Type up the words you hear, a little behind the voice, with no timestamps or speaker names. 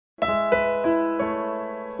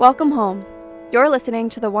Welcome home. You're listening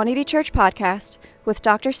to the 180 Church podcast with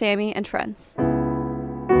Dr. Sammy and friends.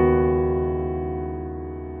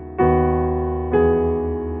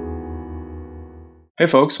 Hey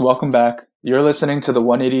folks, welcome back. You're listening to the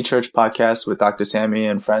 180 Church podcast with Dr. Sammy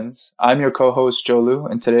and friends. I'm your co-host, Joe Lu,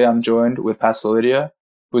 and today I'm joined with Pastor Lydia,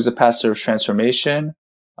 who's a pastor of transformation,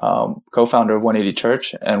 co-founder of 180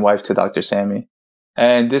 Church, and wife to Dr. Sammy.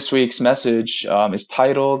 And this week's message is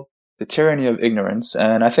titled The Tyranny of Ignorance.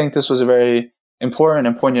 And I think this was a very important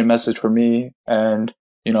and poignant message for me and,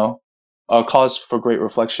 a cause for great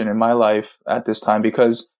reflection in my life at this time,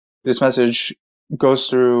 because this message goes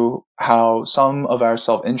through how some of our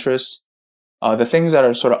self-interest, the things that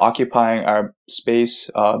are sort of occupying our space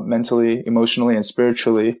mentally, emotionally, and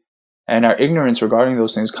spiritually, and our ignorance regarding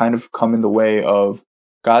those things kind of come in the way of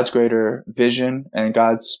God's greater vision and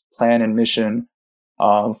God's plan and mission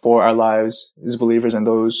for our lives as believers and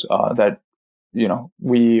those that,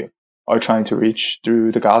 we are trying to reach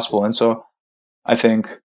through the gospel. And so I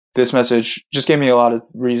think this message just gave me a lot of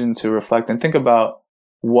reason to reflect and think about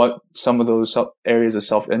what some of those areas of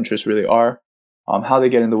self-interest really are, how they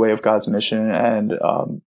get in the way of God's mission. And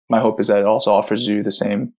my hope is that it also offers you the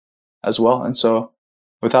same as well. And so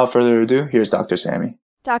without further ado, here's Dr. Sammy.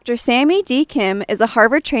 Dr. Sammy D. Kim is a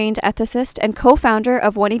Harvard-trained ethicist and co-founder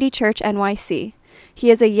of 180 Church NYC.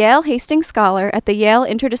 He is a Yale Hastings Scholar at the Yale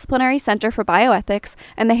Interdisciplinary Center for Bioethics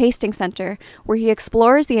and the Hastings Center, where he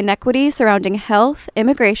explores the inequities surrounding health,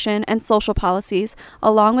 immigration, and social policies,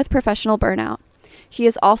 along with professional burnout. He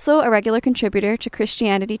is also a regular contributor to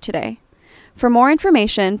Christianity Today. For more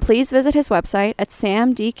information, please visit his website at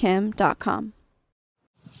samdkim.com.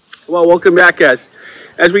 Well, welcome back, guys.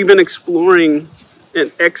 As we've been exploring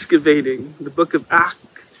and excavating the book of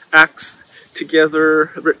Acts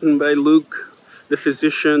together, written by Luke, the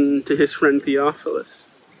physician, to his friend Theophilus,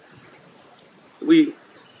 we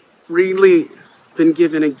really been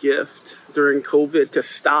given a gift during COVID to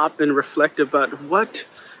stop and reflect about what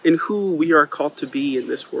and who we are called to be in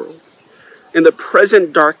this world, in the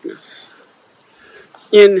present darkness,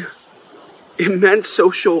 in immense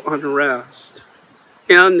social unrest,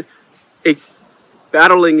 and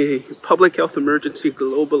battling a public health emergency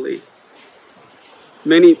globally.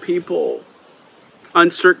 Many people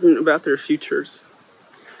uncertain about their futures,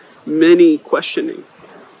 many questioning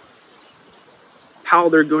how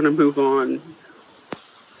they're going to move on,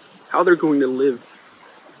 how they're going to live.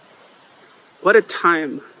 What a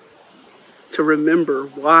time to remember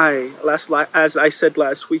why, as I said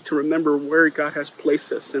last week, to remember where God has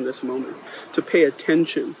placed us in this moment, to pay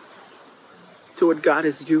attention to what God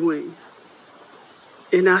is doing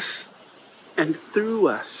in us and through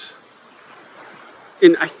us.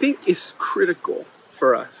 And I think it's critical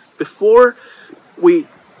for us, before we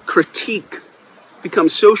become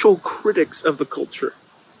social critics of the culture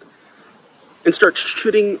and start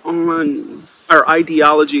shitting on our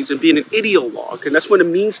ideologies and being an ideologue. And that's what it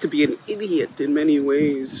means to be an idiot in many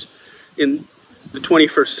ways in the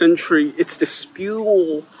 21st century. It's to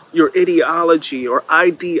spew your ideology or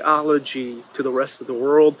ideology to the rest of the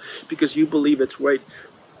world because you believe it's right.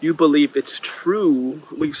 You believe it's true.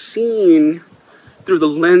 We've seen through the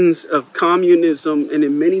lens of communism and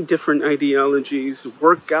in many different ideologies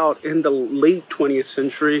work out in the late 20th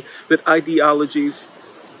century that ideologies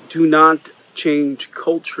do not change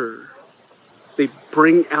culture. They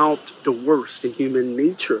bring out the worst in human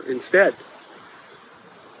nature instead.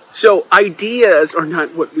 So ideas are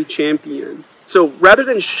not what we champion. So rather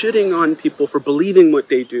than shitting on people for believing what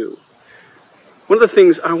they do, one of the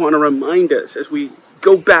things I want to remind us as we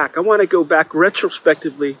go back, I want to go back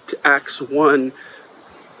retrospectively to Acts 1.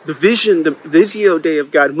 The vision, the Visio Day of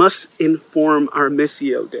God must inform our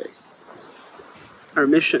Missio Day, our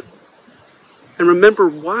mission. And remember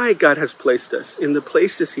why God has placed us in the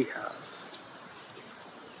places He has.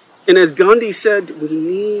 And as Gandhi said, we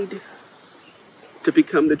need to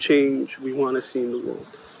become the change we want to see in the world.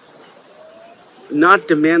 Not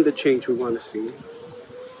demand the change we want to see.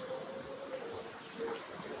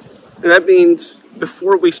 And that means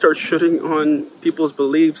before we start shitting on people's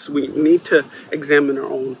beliefs, we need to examine our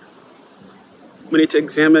own. We need to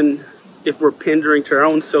examine if we're pandering to our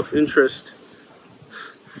own self-interest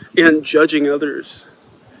and judging others.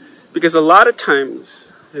 Because a lot of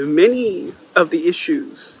times, many of the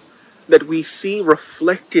issues that we see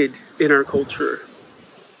reflected in our culture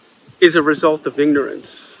is a result of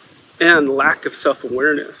ignorance and lack of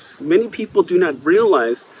self-awareness. Many people do not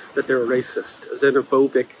realize that they're racist,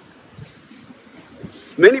 xenophobic.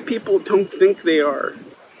 Many people don't think they are.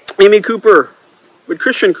 Amy Cooper, with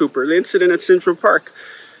Christian Cooper, the incident at Central Park,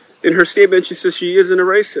 in her statement, she says she isn't a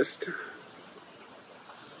racist.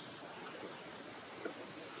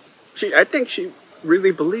 I think she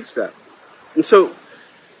really believes that. And so,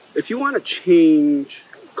 if you want to change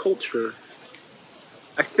culture,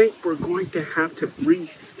 I think we're going to have to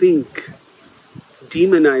rethink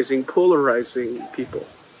demonizing, polarizing people.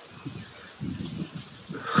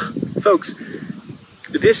 Folks,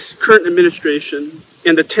 this current administration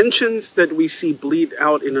and the tensions that we see bleed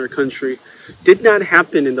out in our country did not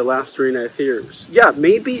happen in the last 3.5 years. Yeah,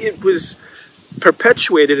 maybe it was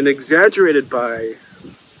perpetuated and exaggerated by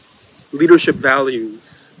leadership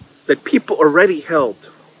values that people already held,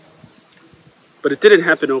 but it didn't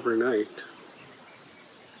happen overnight.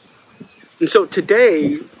 And so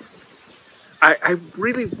today, I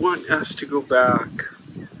really want us to go back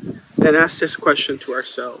and ask this question to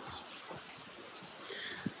ourselves.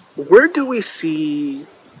 Where do we see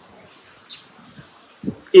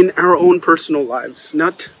in our own personal lives,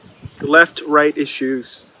 not left-right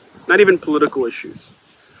issues, not even political issues,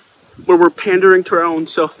 where we're pandering to our own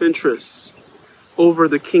self-interests over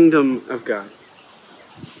the kingdom of God?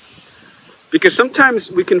 Because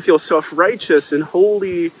sometimes we can feel self-righteous and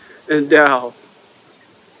holy and thou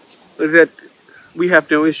that we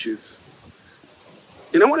have no issues.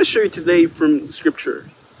 And I want to show you today from Scripture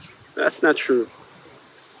that's not true.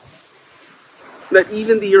 That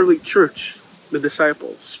even the early church, the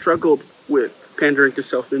disciples, struggled with pandering to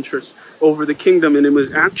self-interest over the kingdom, and it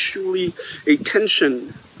was actually a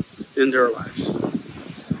tension in their lives.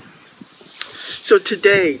 So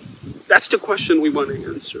today, that's the question we want to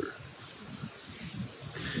answer.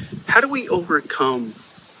 How do we overcome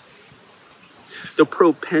the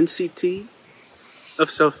propensity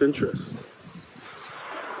of self-interest?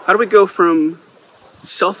 How do we go from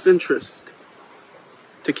self-interest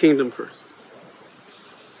to kingdom first?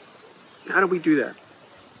 How do we do that?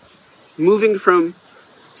 Moving from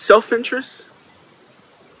self-interest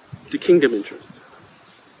to kingdom interest.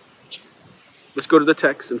 Let's go to the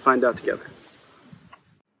text and find out together.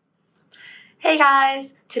 Hey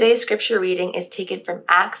guys! Today's scripture reading is taken from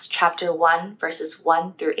Acts chapter 1, verses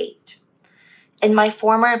 1 through 8. In my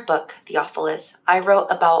former book, Theophilus, I wrote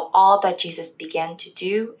about all that Jesus began to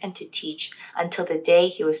do and to teach until the day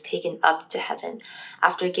he was taken up to heaven,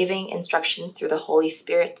 after giving instructions through the Holy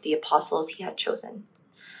Spirit to the apostles he had chosen.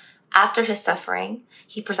 After his suffering,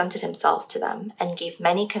 he presented himself to them and gave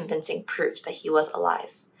many convincing proofs that he was alive.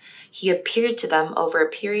 He appeared to them over a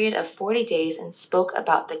period of 40 days and spoke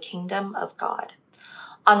about the kingdom of God.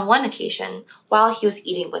 On one occasion, while he was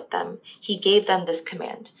eating with them, he gave them this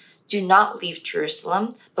command: "Do not leave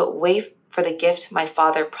Jerusalem, but wait for the gift my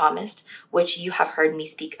Father promised, which you have heard me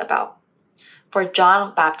speak about. For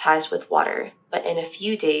John baptized with water, but in a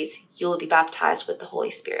few days you will be baptized with the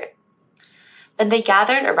Holy Spirit." Then they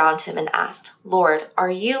gathered around him and asked, "Lord,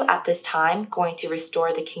 are you at this time going to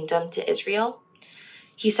restore the kingdom to Israel?"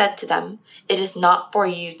 He said to them, "It is not for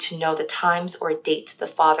you to know the times or dates the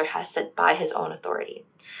Father has set by his own authority.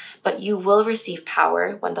 But you will receive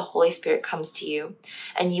power when the Holy Spirit comes to you,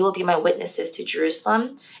 and you will be my witnesses to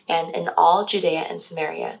Jerusalem and in all Judea and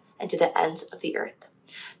Samaria and to the ends of the earth."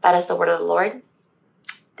 That is the word of the Lord.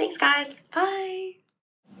 Thanks, guys. Bye.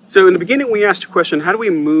 So in the beginning, we asked a question: how do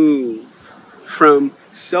we move from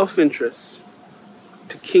self-interest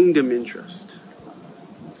to kingdom interest?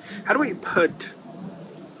 How do we put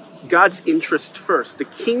God's interest first, the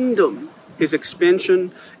kingdom, his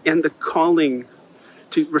expansion, and the calling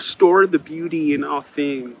to restore the beauty in all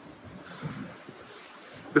things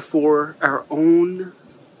before our own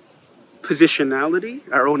positionality,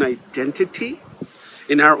 our own identity,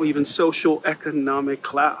 in our even social economic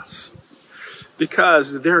class?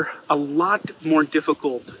 Because they're a lot more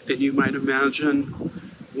difficult than you might imagine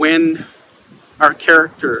when our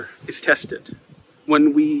character is tested,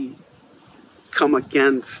 when we come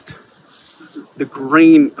against the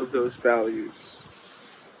grain of those values.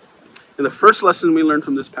 And the first lesson we learn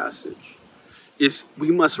from this passage is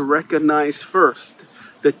we must recognize first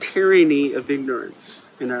the tyranny of ignorance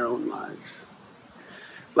in our own lives.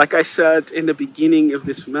 Like I said in the beginning of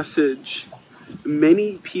this message,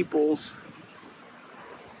 many people's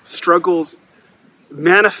struggles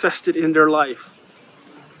manifested in their life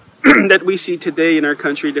that we see today in our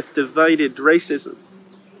country that's divided: racism,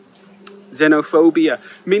 xenophobia.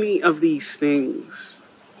 Many of these things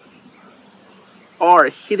are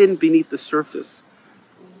hidden beneath the surface.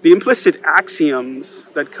 The implicit axioms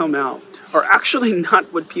that come out are actually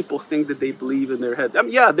not what people think that they believe in their head. I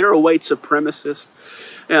mean, yeah, there are white supremacists,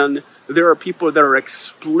 and there are people that are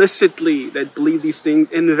explicitly that believe these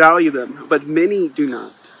things and value them, but many do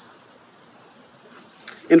not.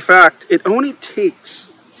 In fact, it only takes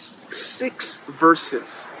 6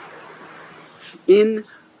 verses in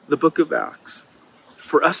the book of Acts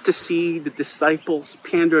for us to see the disciples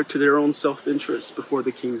pander to their own self-interest before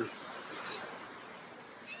the kingdom.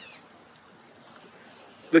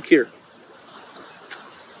 Look here.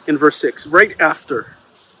 In verse 6, right after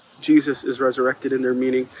Jesus is resurrected in their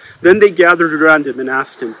meeting, then they gathered around him and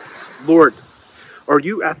asked him, Lord, are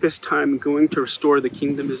you at this time going to restore the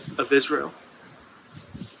kingdom of Israel?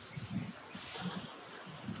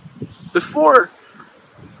 Before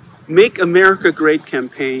Make America Great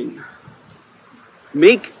campaign,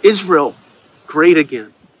 Make Israel Great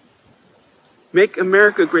Again. Make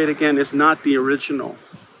America Great Again is not the original.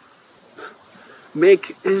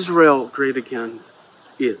 Make Israel Great Again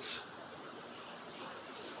is.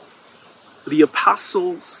 The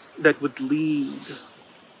apostles that would lead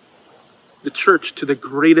the church to the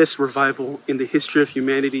greatest revival in the history of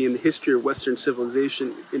humanity, in the history of Western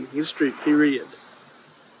civilization, in history period.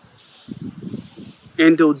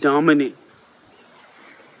 Anno Domini,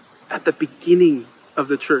 at the beginning of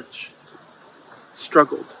the church,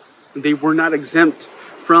 struggled. They were not exempt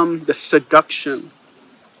from the seduction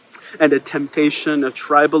and the temptation of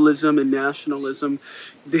tribalism and nationalism.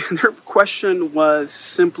 Their question was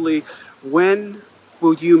simply, when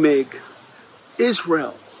will you make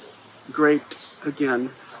Israel great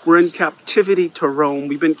again? We're in captivity to Rome.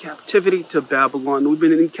 We've been in captivity to Babylon. We've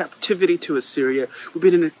been in captivity to Assyria. We've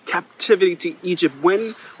been in captivity to Egypt.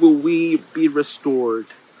 When will we be restored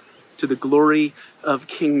to the glory of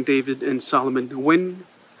King David and Solomon? When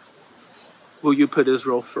will you put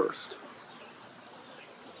Israel first?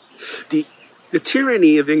 The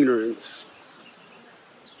tyranny of ignorance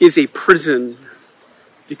is a prison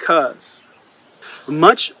because,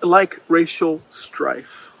 much like racial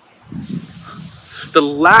strife, the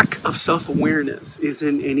lack of self-awareness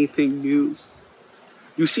isn't anything new.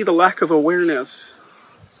 You see the lack of awareness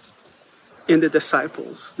in the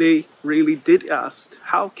disciples. They really did ask,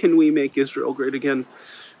 how can we make Israel great again?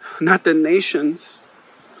 Not the nations,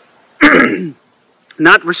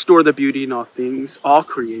 not restore the beauty in all things, all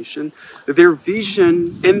creation. Their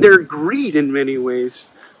vision and their greed in many ways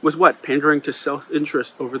was what? Pandering to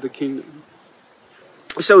self-interest over the kingdom.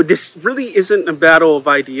 So this really isn't a battle of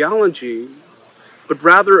ideology, but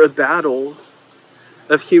rather a battle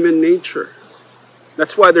of human nature.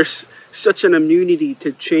 That's why there's such an immunity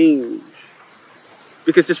to change,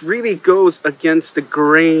 because this really goes against the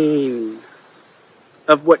grain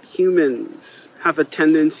of what humans have a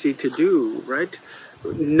tendency to do, right?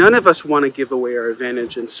 None of us want to give away our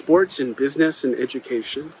advantage in sports, in business, in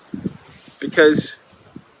education, because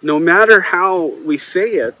no matter how we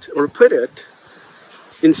say it or put it,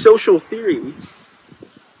 in social theory,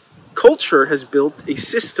 culture has built a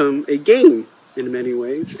system, a game in many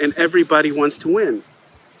ways, and everybody wants to win.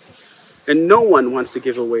 And no one wants to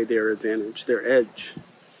give away their advantage, their edge.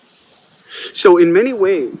 So in many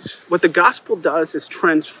ways, what the gospel does is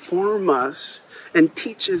transform us and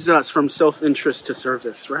teaches us from self-interest to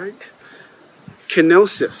service, right?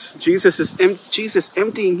 Kenosis, Jesus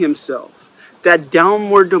emptying himself, that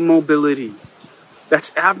downward mobility,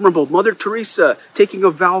 that's admirable. Mother Teresa taking a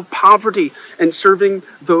vow of poverty and serving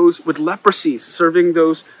those with leprosy, serving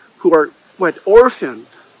those who are, orphaned.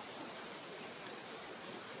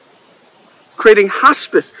 Creating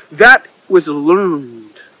hospice, that was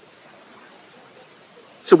learned.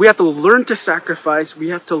 So we have to learn to sacrifice. We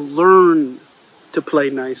have to learn to play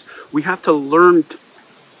nice. We have to learn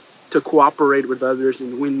to cooperate with others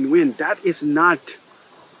and win-win. That is not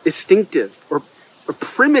instinctive or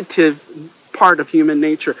primitive part of human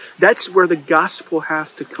nature. That's where the gospel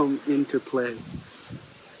has to come into play.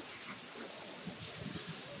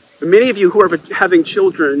 And many of you who are having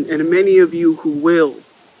children, and many of you who will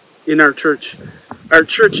in our church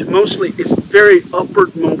mostly is very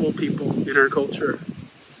upward mobile people in our culture.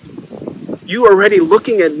 You are already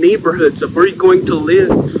looking at neighborhoods of where you're going to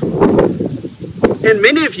live. And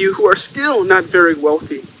many of you who are still not very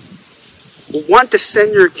wealthy want to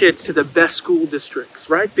send your kids to the best school districts,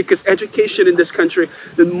 right? Because education in this country,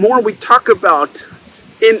 the more we talk about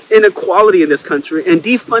inequality in this country and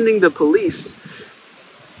defunding the police,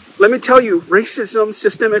 let me tell you, racism,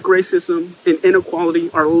 systemic racism, and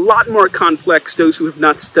inequality are a lot more complex, those who have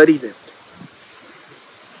not studied it.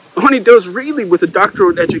 Only those really with a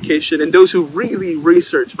doctorate education and those who really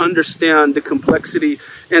research understand the complexity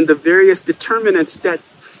and the various determinants that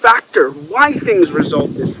factor why things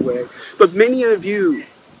result this way. But many of you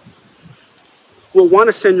will want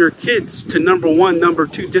to send your kids to number 1, number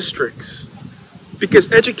 2 districts,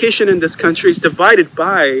 because education in this country is divided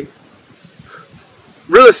by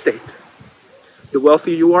real estate. The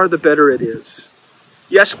wealthier you are, the better it is.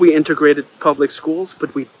 Yes, we integrated public schools,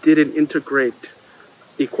 but we didn't integrate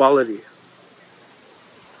equality.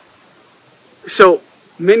 So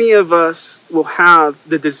Many of us will have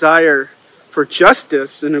the desire for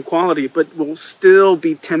justice and equality, but will still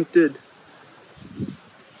be tempted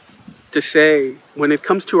to say, when it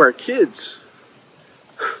comes to our kids,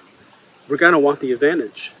 we're going to want the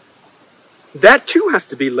advantage. That too has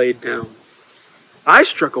to be laid down. I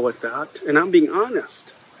struggle with that, and I'm being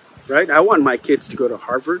honest, right? I want my kids to go to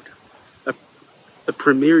Harvard, a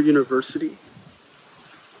premier university,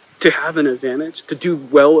 to have an advantage, to do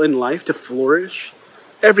well in life, to flourish.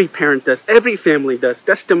 Every parent does, every family does.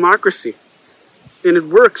 That's democracy. And it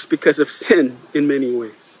works because of sin in many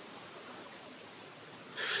ways.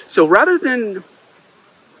 So rather than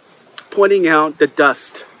pointing out the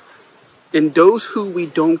dust in those who we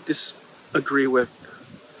don't disagree with,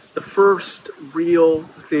 the first real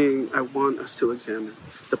thing I want us to examine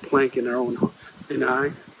is the plank in our own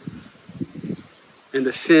eye, and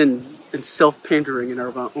the sin and self-pandering in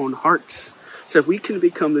our own hearts, so we can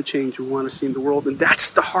become the change we want to see in the world. And that's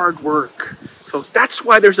the hard work, folks. That's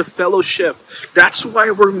why there's a fellowship. That's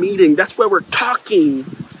why we're meeting. That's why we're talking.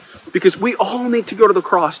 Because we all need to go to the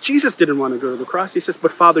cross. Jesus didn't want to go to the cross. He says,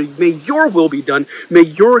 but Father, may your will be done. May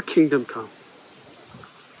your kingdom come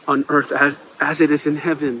on earth as it is in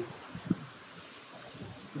heaven.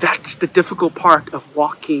 That's the difficult part of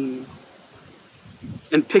walking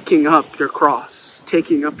and picking up your cross,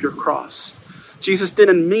 taking up your cross. Jesus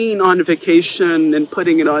didn't mean on vacation and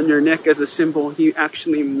putting it on your neck as a symbol. He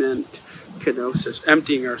actually meant kenosis,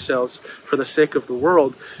 emptying ourselves for the sake of the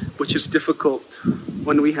world, which is difficult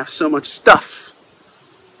when we have so much stuff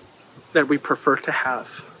that we prefer to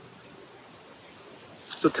have.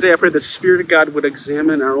 So today I pray the Spirit of God would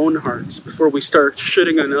examine our own hearts before we start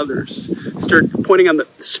shitting on others, start pointing on the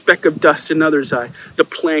speck of dust in others' eye, the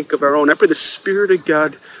plank of our own. I pray the Spirit of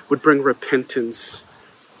God would bring repentance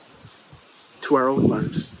to our own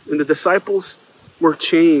lives. And the disciples were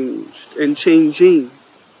changed and changing.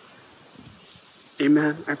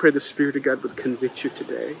 Amen. I pray the Spirit of God would convict you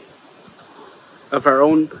today of our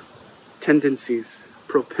own tendencies,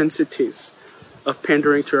 propensities of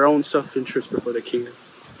pandering to our own self-interest before the kingdom.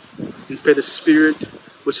 And pray the Spirit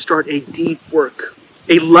would start a deep work,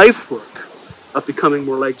 a life work of becoming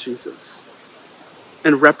more like Jesus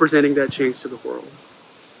and representing that change to the world.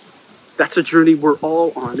 That's a journey we're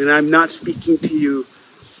all on. And I'm not speaking to you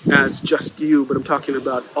as just you, but I'm talking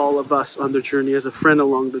about all of us on the journey, as a friend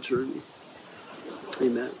along the journey.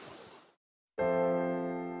 Amen.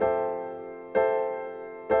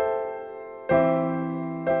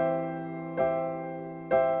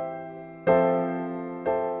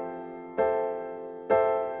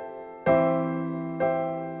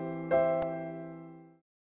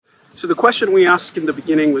 So the question we asked in the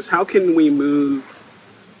beginning was, how can we move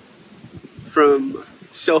from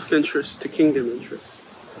self-interest to kingdom interest?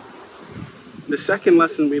 The second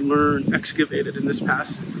lesson we learned, excavated in this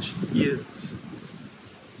passage, is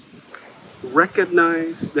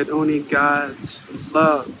recognize that only God's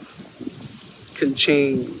love can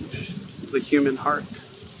change the human heart.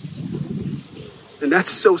 And that's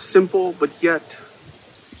so simple, but yet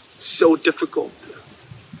so difficult.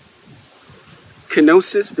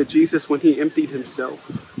 Kenosis, that Jesus, when he emptied himself,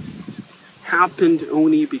 happened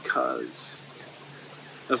only because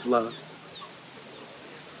of love.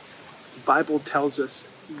 The Bible tells us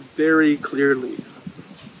very clearly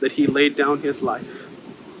that he laid down his life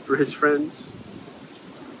for his friends,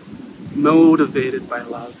 motivated by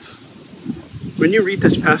love. When you read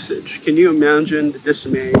this passage, can you imagine the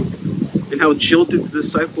dismay and how jilted the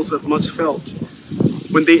disciples must have felt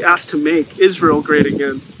when they asked to make Israel great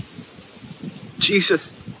again?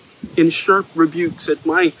 Jesus, in sharp rebuke, said,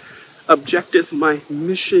 my objective, my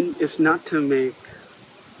mission is not to make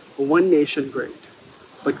one nation great,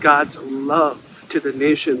 but God's love to the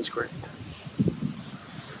nations great.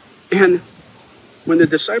 And when the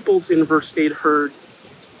disciples in verse 8 heard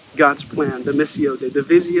God's plan, the Missio Day, the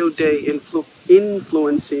Visio Day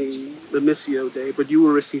influencing the Missio Day, but you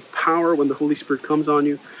will receive power when the Holy Spirit comes on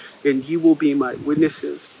you, and you will be my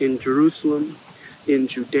witnesses in Jerusalem, in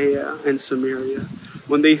Judea and Samaria.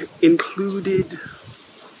 When they included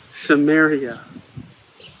Samaria,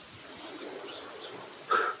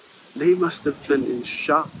 they must have been in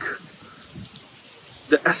shock.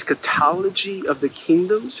 The eschatology of the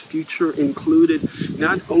kingdom's future included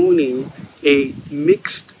not only a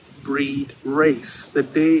mixed breed race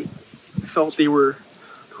that they felt who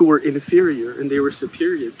were inferior and they were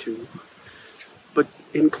superior to, but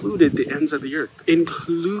included the ends of the earth,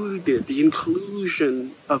 included the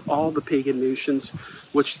inclusion of all the pagan nations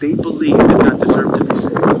which they believed did not deserve to be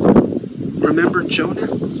saved. Remember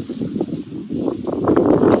Jonah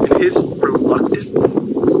and his reluctance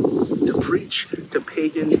to preach to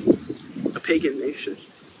a pagan nation.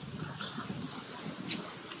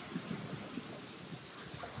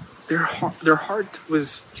 Their heart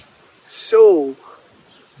was so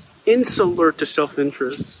insular to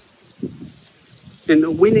self-interest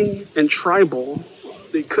and winning and tribal.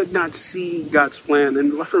 They could not see God's plan.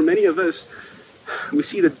 And for many of us, we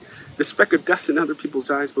see the speck of dust in other people's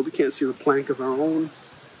eyes, but we can't see the plank of our own.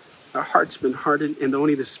 Our heart's been hardened, and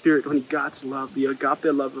only the Spirit, only God's love, the agape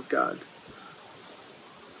love of God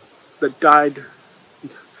that died.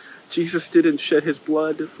 Jesus didn't shed his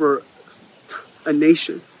blood for a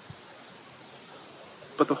nation,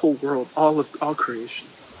 but the whole world, all creation.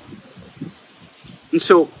 And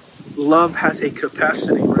so love has a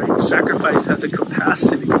capacity, right? Sacrifice has a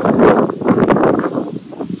capacity.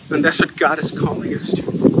 And that's what God is calling us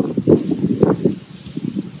to.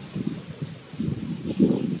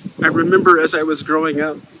 I remember as I was growing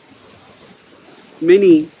up,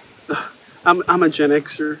 I'm a Gen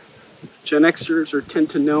Xer. Gen Xers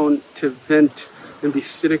tend to vent and be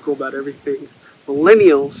cynical about everything.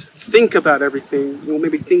 Millennials think about everything,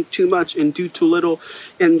 maybe think too much and do too little.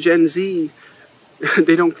 And Gen Z,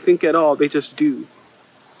 they don't think at all, they just do.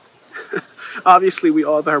 Obviously, we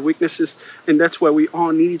all have our weaknesses, and that's why we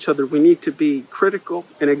all need each other. We need to be critical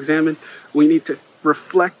and examine. We need to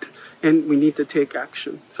reflect, and we need to take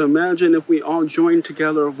action. So imagine if we all join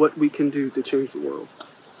together what we can do to change the world.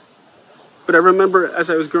 But I remember as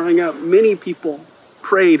I was growing up, many people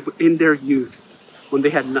prayed in their youth when they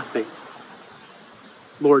had nothing.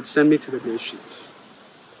 Lord, send me to the nations.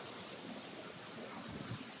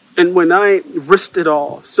 And when I risked it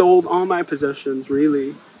all, sold all my possessions,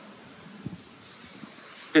 really,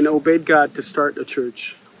 and obeyed God to start a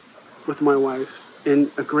church with my wife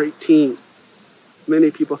and a great team,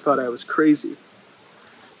 many people thought I was crazy.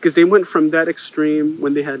 Because they went from that extreme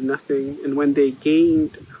when they had nothing, and when they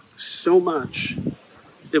gained so much,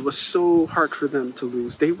 it was so hard for them to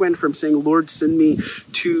lose. They went from saying, Lord, send me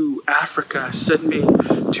to Africa, send me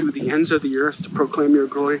to the ends of the earth to proclaim your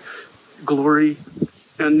glory.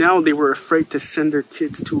 And now they were afraid to send their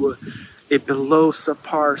kids to a below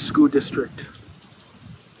subpar school district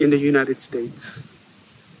in the United States.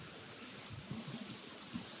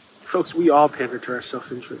 Folks, we all pander to our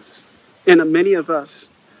self-interest. And many of us,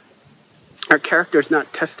 our character is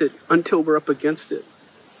not tested until we're up against it.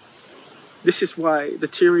 This is why the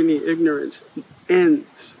tyranny of ignorance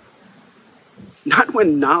ends. Not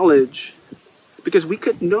when knowledge, because we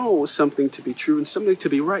could know something to be true and something to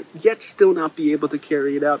be right, yet still not be able to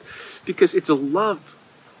carry it out, because it's a love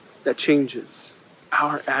that changes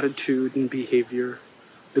our attitude and behavior.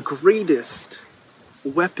 The greatest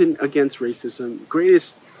weapon against racism,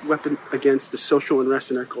 greatest weapon against the social unrest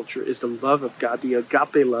in our culture is the love of God, the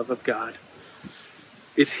agape love of God.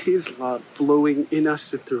 Is his love flowing in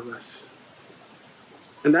us and through us.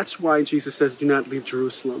 And that's why Jesus says, do not leave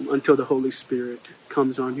Jerusalem until the Holy Spirit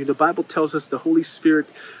comes on you. The Bible tells us the Holy Spirit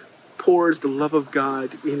pours the love of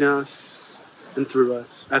God in us and through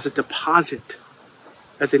us as a deposit,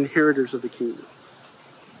 as inheritors of the kingdom.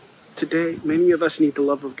 Today, many of us need the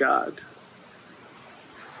love of God,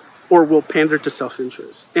 or we'll pander to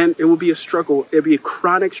self-interest. And it will be a struggle. It'll be a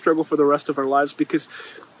chronic struggle for the rest of our lives, because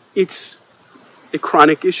it's a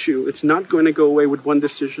chronic issue. It's not going to go away with one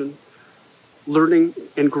decision. Learning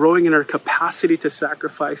and growing in our capacity to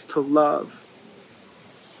sacrifice, to love,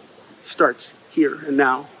 starts here and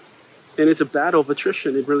now. And it's a battle of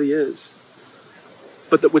attrition. It really is.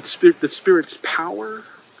 But that with the Spirit's power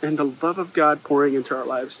and the love of God pouring into our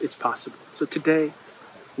lives, it's possible. So today,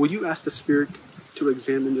 will you ask the Spirit to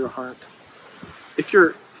examine your heart? If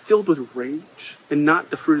you're filled with rage and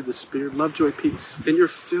not the fruit of the Spirit, love, joy, peace, and you're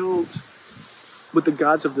filled with the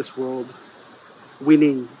gods of this world,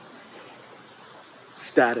 winning,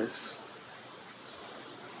 status,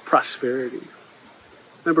 prosperity.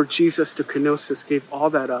 Remember, Jesus, to kenosis, gave all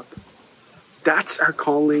that up. That's our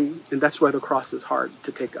calling, and that's why the cross is hard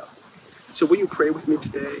to take up. So will you pray with me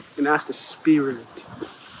today and ask the Spirit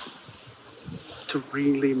to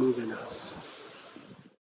really move in us?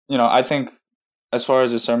 I think as far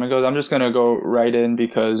as the sermon goes, I'm just going to go right in,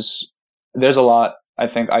 because there's a lot I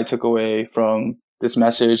think I took away from this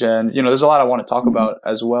message. And, there's a lot I want to talk about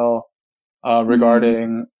as well.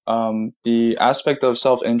 Regarding the aspect of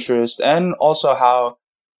self-interest, and also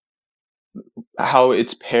how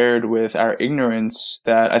it's paired with our ignorance,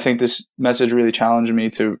 that I think this message really challenged me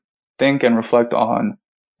to think and reflect on,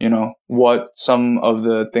 what some of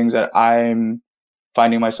the things that I'm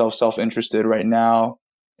finding myself self-interested right now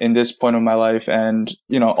in this point of my life. And,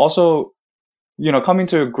 also, coming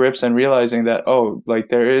to grips and realizing that,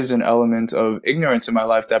 there is an element of ignorance in my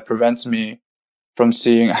life that prevents me from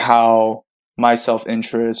seeing how my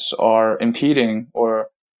self-interests are impeding or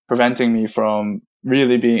preventing me from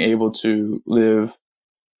really being able to live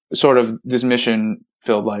sort of this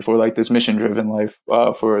mission-filled life, or like this mission-driven life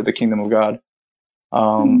for the kingdom of God.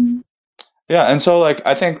 Yeah, and so like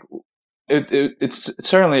I think it's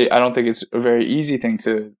certainly, I don't think it's a very easy thing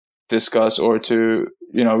to discuss or to,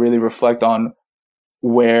 really reflect on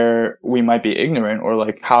where we might be ignorant, or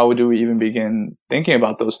like how do we even begin thinking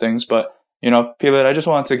about those things. But, Pilat, I just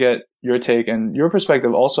wanted to get your take and your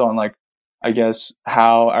perspective also on, like, I guess,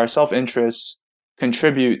 how our self-interests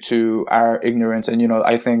contribute to our ignorance. And,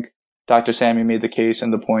 I think Dr. Sammy made the case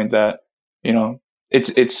and the point that,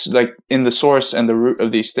 it's like in the source and the root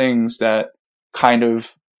of these things that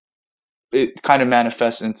it kind of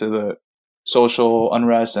manifests into the social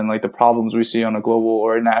unrest and like the problems we see on a global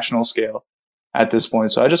or a national scale at this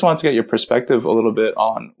point. So I just wanted to get your perspective a little bit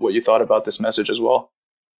on what you thought about this message as well.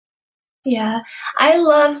 Yeah, I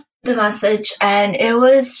love the message, and it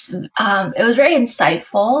was very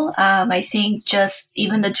insightful. I think just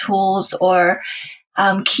even the tools or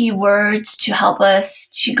keywords to help us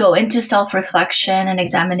to go into self-reflection and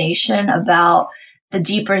examination about the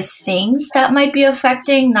deeper things that might be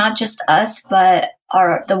affecting not just us, but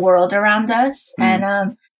the world around us,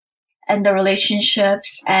 and the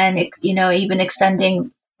relationships, and even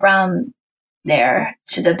extending from there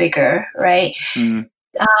to the bigger, right?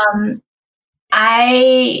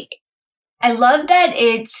 I love that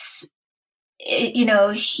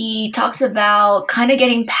he talks about kind of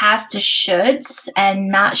getting past the shoulds and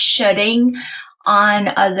not shutting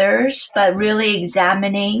on others, but really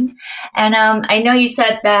examining. And I know you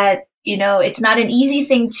said that, it's not an easy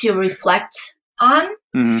thing to reflect on.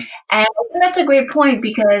 And I think that's a great point,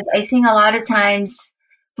 because I think a lot of times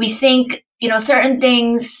we think, certain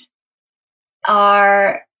things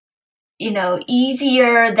are,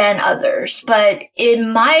 easier than others. But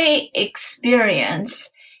in my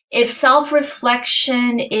experience, if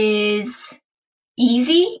self-reflection is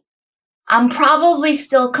easy, I'm probably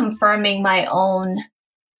still confirming my own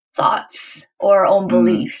thoughts or own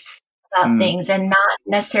beliefs about things, and not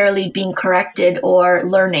necessarily being corrected or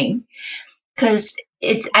learning. Because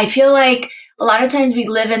I feel like a lot of times we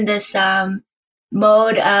live in this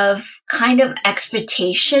mode of kind of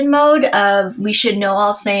expectation mode of we should know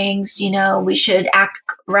all things, we should act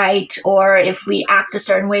right, or if we act a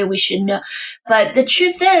certain way, we should know. But the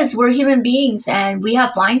truth is, we're human beings and we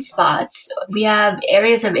have blind spots. We have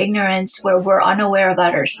areas of ignorance where we're unaware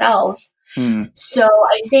about ourselves. So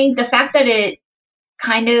I think the fact that it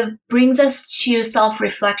kind of brings us to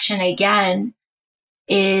self-reflection again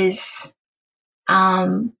is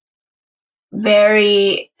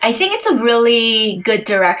I think it's a really good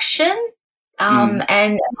direction.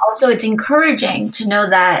 And also it's encouraging to know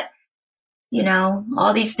that,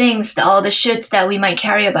 all these things, all the shoulds that we might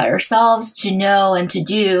carry about ourselves to know and to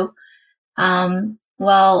do,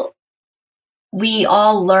 we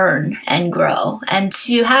all learn and grow, and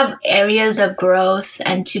to have areas of growth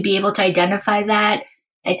and to be able to identify that,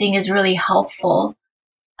 I think is really helpful,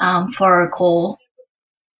 for our goal.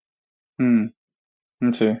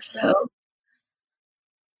 Let's see. So,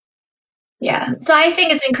 yeah. So I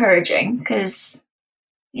think it's encouraging because,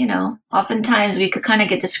 oftentimes we could kind of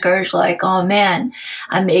get discouraged, like, oh man,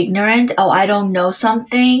 I'm ignorant. Oh, I don't know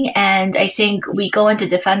something. And I think we go into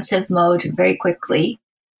defensive mode very quickly.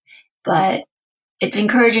 But it's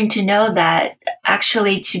encouraging to know that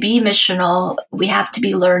actually to be missional, we have to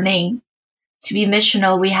be learning. To be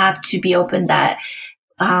missional, we have to be open that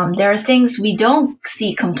there are things we don't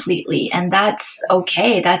see completely, and that's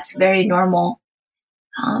okay. That's very normal.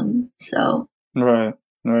 So right.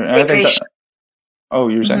 And I think that. Oh,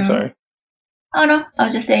 you were saying sorry. Oh no, I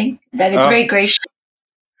was just saying that it's very gracious.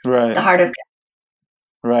 Right. The heart of God.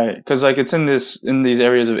 Right, because like it's in these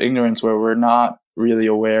areas of ignorance where we're not really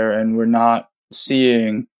aware and we're not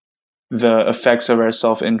seeing the effects of our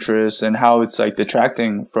self-interest and how it's like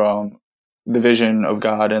detracting from the vision of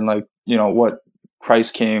God and like what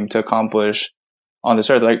Christ came to accomplish on this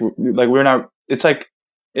earth. Like we're not. It's like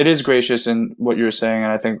it is gracious in what you're saying,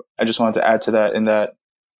 and I think I just wanted to add to that in that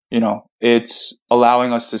it's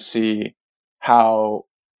allowing us to see how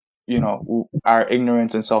our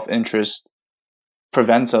ignorance and self-interest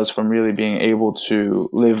prevents us from really being able to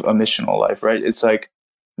live a missional life, right? It's like,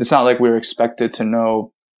 it's not like we're expected to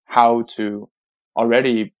know how to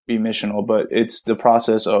already be missional, but it's the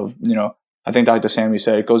process of, I think Dr. Sammy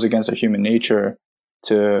said it goes against our human nature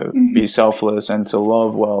to be selfless and to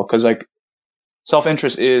love well. Cause like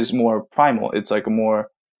self-interest is more primal. It's like a more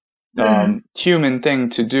human thing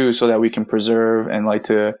to do so that we can preserve and like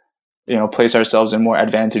to, place ourselves in more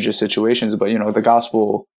advantageous situations. But, the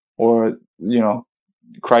gospel or,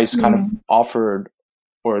 Christ kind of offered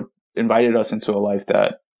or invited us into a life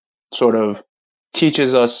that sort of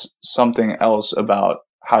teaches us something else about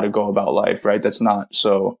how to go about life, right? That's not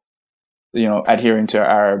so, adhering to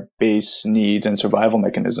our base needs and survival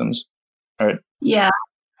mechanisms, right? Yeah.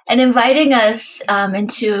 And inviting us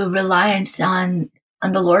into reliance on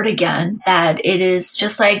the Lord again, that it is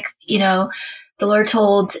just like, the Lord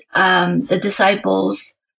told the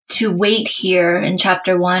disciples to wait here in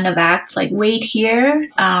chapter 1 of Acts, like wait here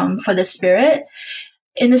for the Spirit.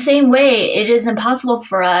 In the same way, it is impossible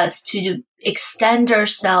for us to extend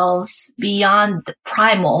ourselves beyond the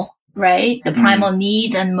primal, right? The primal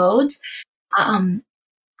needs and modes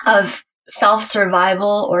of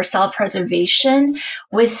self-survival or self-preservation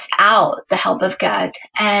without the help of God.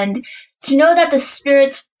 And to know that the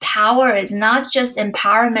Spirit's power is not just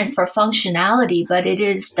empowerment for functionality, but it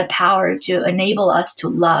is the power to enable us to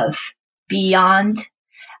love beyond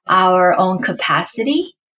our own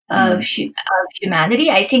capacity of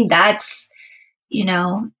humanity. I think that's,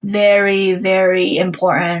 very, very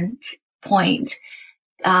important point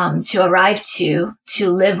to arrive to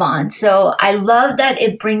live on. So I love that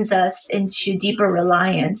it brings us into deeper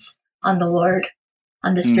reliance on the Lord,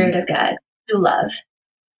 on the Spirit of God, to love.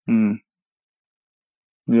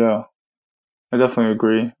 Yeah, I definitely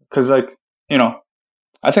agree. Because, I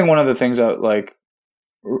think one of the things that,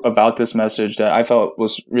 about this message that I felt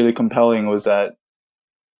was really compelling was that,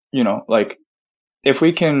 if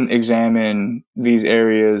we can examine these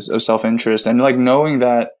areas of self-interest and, knowing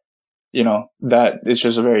that, that it's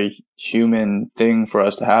just a very human thing for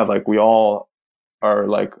us to have. Like, we all are,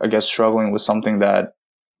 I guess, struggling with something that,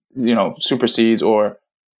 supersedes or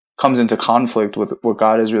comes into conflict with what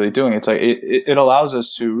God is really doing. It's like, it allows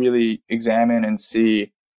us to really examine and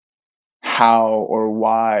see how or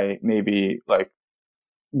why maybe,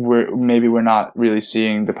 we're not really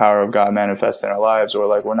seeing the power of God manifest in our lives,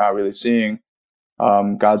 or we're not really seeing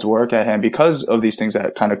God's work at hand because of these things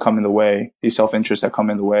that kind of come in the way, these self-interests that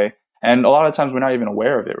come in the way. And a lot of times we're not even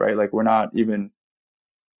aware of it, right? We're not even,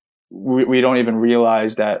 we don't even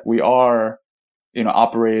realize that we are,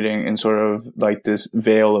 operating in sort of this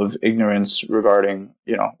veil of ignorance regarding,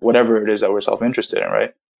 whatever it is that we're self-interested in,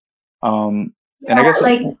 right? And I guess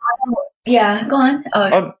go on.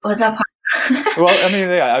 What's that part? Well,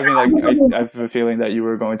 I have a feeling that you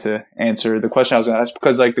were going to answer the question I was going to ask,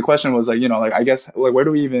 because the question was I guess where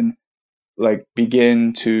do we even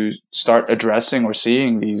begin to start addressing or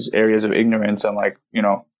seeing these areas of ignorance and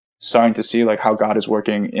starting to see how God is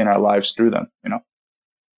working in our lives through them,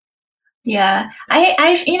 Yeah,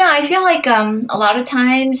 I feel like a lot of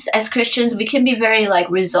times as Christians we can be very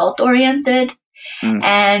result oriented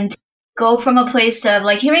and go from a place of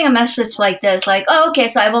hearing a message like this, oh, okay,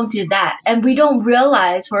 so I won't do that, and we don't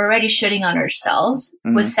realize we're already shitting on ourselves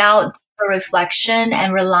without reflection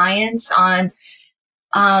and reliance on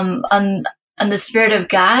the Spirit of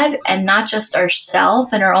God, and not just ourselves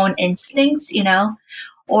and our own instincts,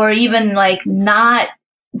 or even not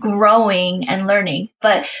growing and learning.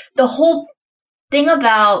 But the whole thing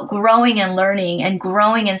about growing and learning and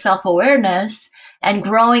growing in self-awareness and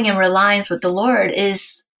growing in reliance with the Lord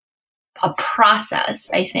is a process,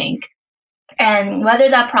 I think. And whether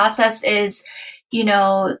that process is,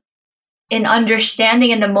 in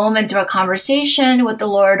understanding in the moment through a conversation with the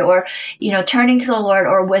Lord, or, turning to the Lord,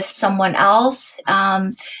 or with someone else,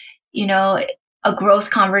 a growth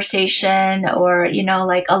conversation, or,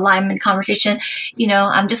 alignment conversation,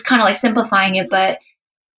 I'm just kind of simplifying it,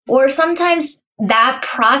 or sometimes that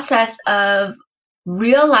process of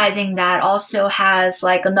realizing that also has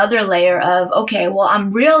another layer of, okay, well,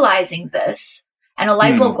 I'm realizing this, and a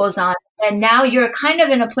light bulb goes on, and now you're kind of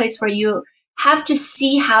in a place where you have to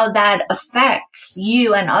see how that affects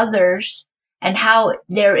you and others, and how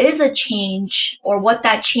there is a change, or what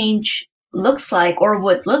that change looks like or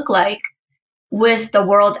would look like with the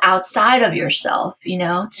world outside of yourself,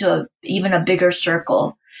 to even a bigger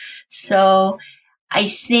circle. So I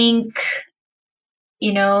think,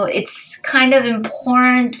 it's kind of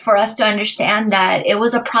important for us to understand that it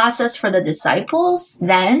was a process for the disciples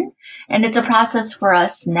then, and it's a process for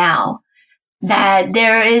us now. That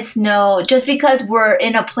there is no, just because we're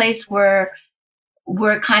in a place where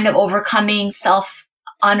we're kind of overcoming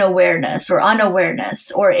unawareness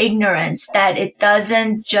or ignorance, that it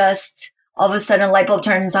doesn't just all of a sudden a light bulb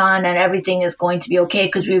turns on and everything is going to be okay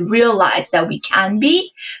because we realize that we can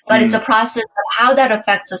be, but it's a process of how that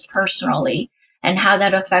affects us personally and how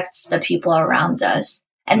that affects the people around us.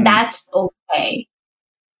 And that's okay.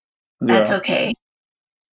 That's okay.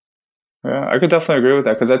 Yeah, I could definitely agree with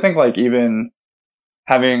that, because I think even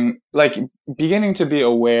having beginning to be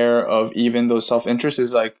aware of even those self-interests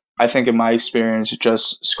is I think in my experience,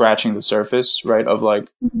 just scratching the surface, right, of like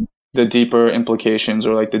the deeper implications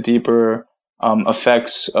or like the deeper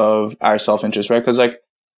effects of our self-interest, right? Because like,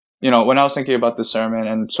 when I was thinking about the sermon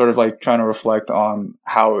and sort of like trying to reflect on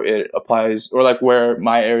how it applies or like where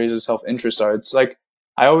my areas of self-interest are, it's like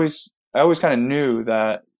I always kind of knew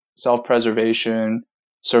that self-preservation,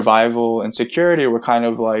 survival, and security were kind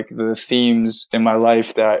of like the themes in my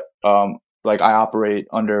life that like I operate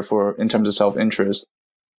under in terms of self-interest.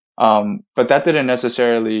 But that didn't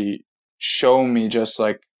necessarily show me just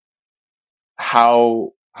like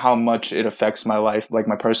how much it affects my life, like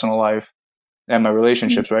my personal life and my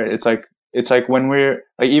relationships, right? It's like when we're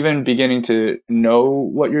like even beginning to know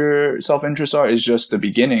what your self-interests are is just the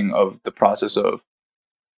beginning of the process of,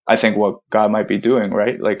 I think, what God might be doing,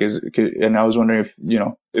 right? Like and I was wondering if,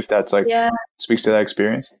 if that's like, speaks to that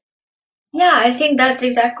experience. Yeah, I think that's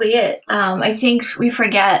exactly it. I think we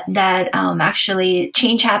forget that actually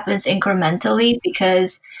change happens incrementally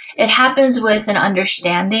because it happens with an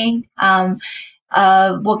understanding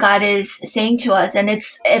of what God is saying to us, and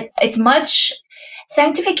it's much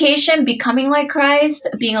sanctification, becoming like Christ,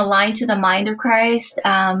 being aligned to the mind of Christ.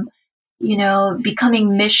 Becoming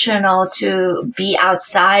missional to be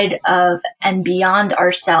outside of and beyond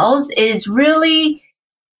ourselves is really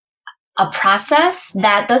a process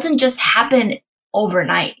that doesn't just happen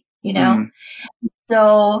overnight,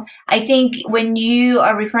 So I think when you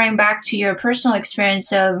are referring back to your personal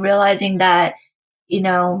experience of realizing that,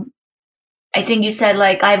 I think you said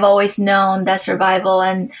like, I've always known that survival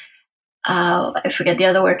and, I forget the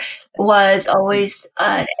other word, was always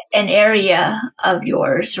an area of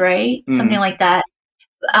yours, right? Something like that.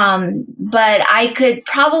 But I could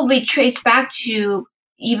probably trace back to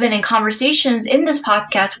even in conversations in this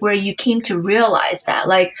podcast where you came to realize that,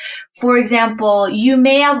 like, for example, you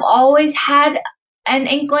may have always had an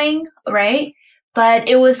inkling, right? But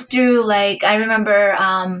it was through like, I remember,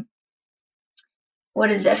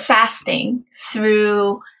 fasting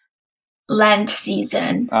through Lent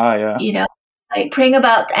season. Yeah. Like praying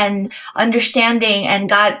about and understanding and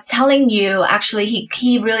God telling you, actually,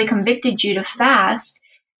 he really convicted you to fast,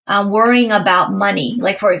 worrying about money,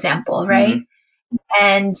 like for example, right?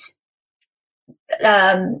 And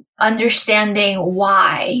understanding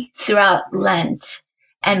why throughout Lent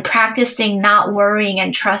and practicing not worrying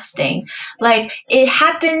and trusting. Like it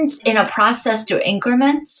happens in a process through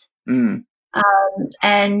increments.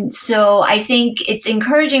 And so I think it's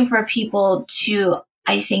encouraging for people to,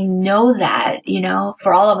 know that,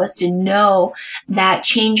 for all of us to know that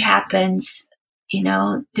change happens,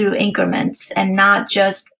 through increments and not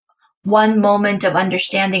just one moment of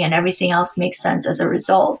understanding and everything else makes sense as a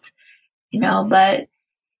result, but,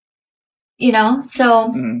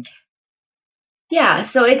 so, yeah,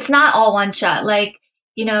 so it's not all one shot. Like,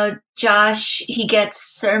 Josh, he gets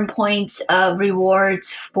certain points of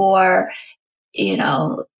rewards for,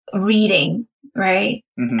 reading, right?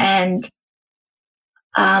 And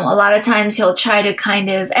a lot of times he'll try to kind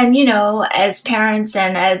of, and as parents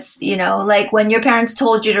and as, like when your parents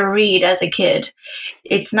told you to read as a kid,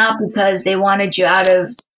 it's not because they wanted you out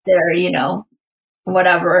of their,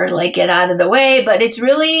 whatever, like get out of the way, but it's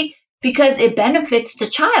really because it benefits the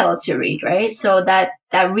child to read, right? So that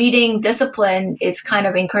reading discipline is kind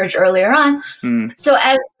of encouraged earlier on. So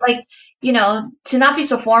as like, to not be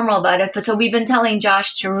so formal about it, but so we've been telling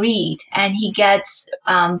Josh to read and he gets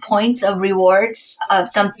points of rewards of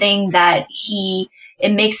something that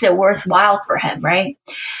it makes it worthwhile for him, right?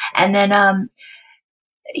 And then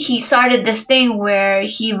he started this thing where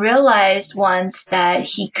he realized once that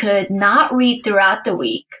he could not read throughout the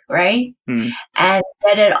week, right? And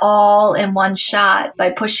get it all in one shot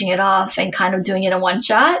by pushing it off and kind of doing it in one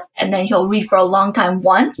shot. And then he'll read for a long time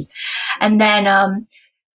once. And then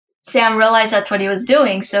Sam realized that's what he was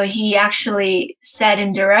doing. So he actually said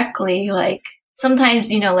indirectly, like,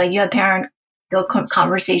 sometimes, like you have parent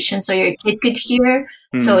conversations so your kid could hear.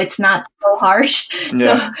 So it's not so harsh. So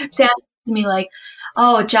Sam said to me like,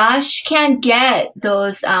 oh, Josh can't get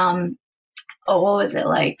those, what was it?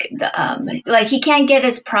 Like like he can't get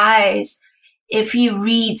his prize if he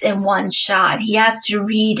reads in one shot. He has to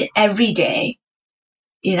read every day,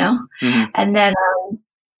 and then,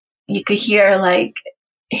 you could hear like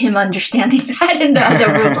him understanding that in the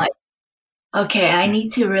other room, like, okay, I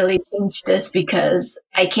need to really change this because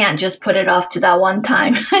I can't just put it off to that one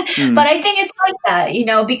time. But I think it's like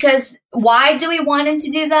that, because why do we want him to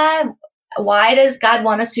do that? Why does God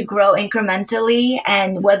want us to grow incrementally?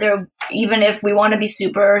 And whether, even if we want to be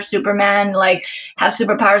Superman, like have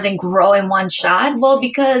superpowers and grow in one shot? Well,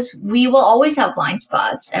 because we will always have blind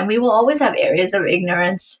spots and we will always have areas of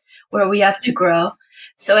ignorance where we have to grow.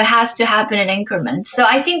 So it has to happen in increments. So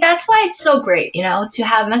I think that's why it's so great, to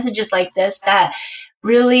have messages like this that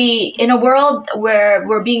really, in a world where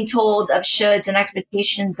we're being told of shoulds and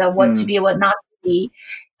expectations of what to be, what not to be,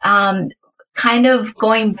 kind of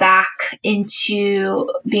going back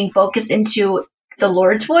into being focused into the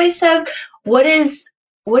Lord's voice of what is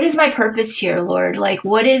my purpose here, Lord? Like,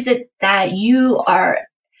 what is it that you are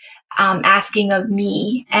asking of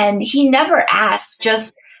me? And he never asks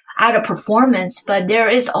just out of performance, but there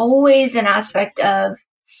is always an aspect of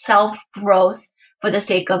self-growth for the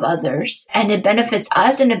sake of others. And it benefits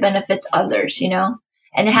us and it benefits others,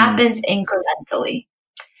 and it happens incrementally.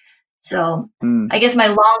 So I guess my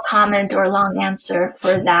long comment or long answer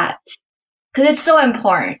for that, because it's so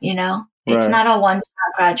important, it's not a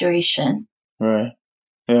one-shot graduation. Right.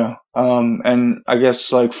 Yeah. And I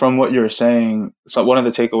guess like from what you're saying, so one of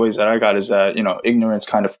the takeaways that I got is that, ignorance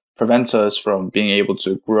kind of prevents us from being able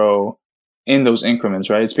to grow in those increments,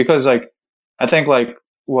 right? It's because like, I think like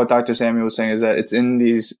what Dr. Samuel was saying is that it's in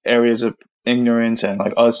these areas of ignorance and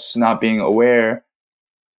like us not being aware,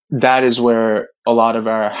 that is where a lot of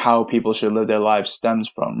our how people should live their lives stems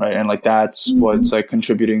from, right? And like that's what's like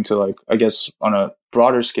contributing to like, I guess on a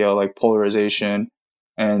broader scale, like polarization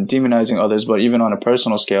and demonizing others, but even on a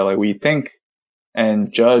personal scale, like we think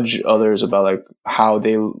and judge others about like how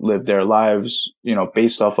they live their lives,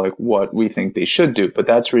 based off like what we think they should do. But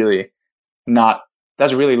that's really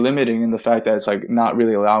limiting in the fact that it's like not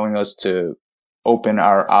really allowing us to open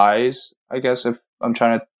our eyes, I guess, if I'm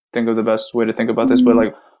trying to think of the best way to think about this, but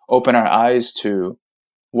like open our eyes to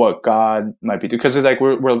what God might be doing. Because it's like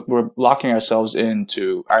we're locking ourselves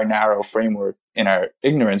into our narrow framework in our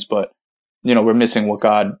ignorance, but we're missing what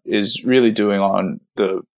God is really doing on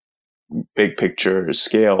the big picture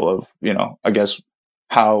scale of, I guess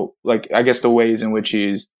the ways in which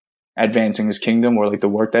he's advancing his kingdom or like the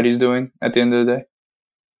work that he's doing at the end of the day.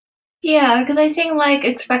 Yeah, because I think like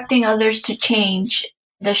expecting others to change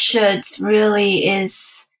the shoulds really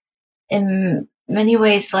is in many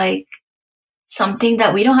ways like something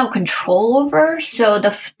that we don't have control over. So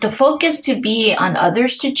the focus to be on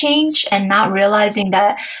others to change and not realizing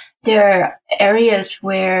that there are areas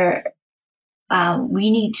where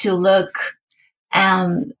we need to look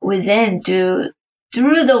within through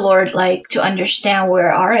the Lord, like to understand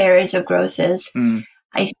where our areas of growth is.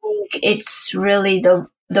 I think it's really the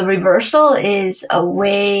reversal is a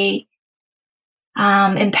way,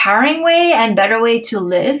 empowering way and better way to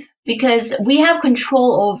live, because we have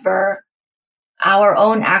control over our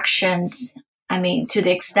own actions. I mean, to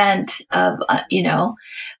the extent of,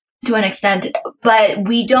 to an extent, but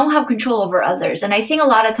we don't have control over others. And I think a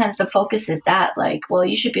lot of times the focus is that, like, well,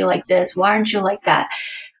 you should be like this. Why aren't you like that?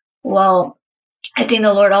 Well, I think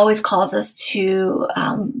the Lord always calls us to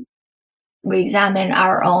re-examine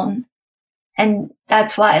our own. And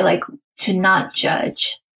that's why, like, to not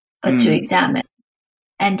judge, but to examine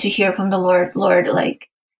and to hear from the Lord, like,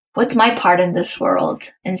 what's my part in this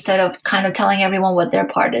world? Instead of kind of telling everyone what their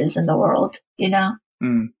part is in the world, Yeah.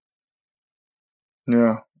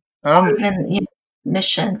 Even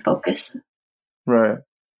mission focus. Right.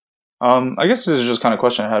 I guess this is just kind of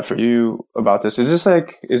question I had for you about this. Is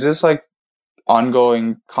this like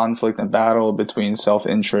ongoing conflict and battle between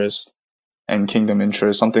self-interest and kingdom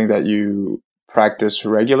interest, something that you practice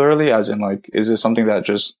regularly? As in, like, is this something that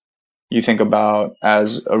just you think about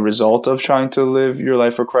as a result of trying to live your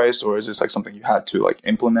life for Christ, or is this like something you had to like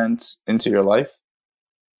implement into your life?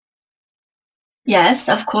 Yes,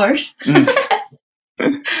 of course.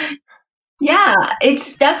 Yeah,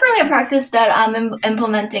 it's definitely a practice that I'm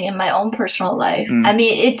implementing in my own personal life. I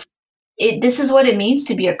mean, this is what it means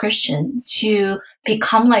to be a Christian, to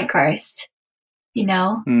become like Christ.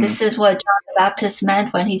 This is what John the Baptist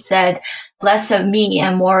meant when he said, "Less of me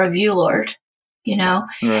and more of you, Lord."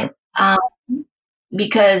 Right.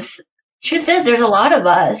 Because truth is, there's a lot of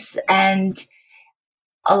us, and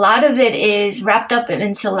a lot of it is wrapped up in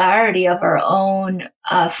insularity of our own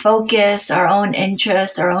focus, our own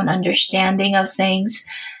interest, our own understanding of things.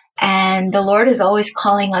 And the Lord is always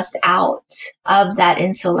calling us out of that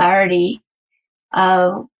insularity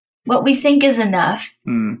of what we think is enough,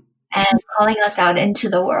 and calling us out into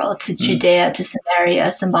the world, to Judea, to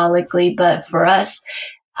Samaria, symbolically, but for us,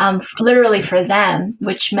 literally for them,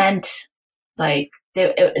 which meant like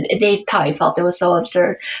they probably felt it was so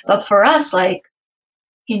absurd. But for us, like,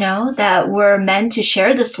 that we're meant to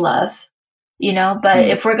share this love, but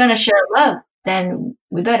if we're going to share love, then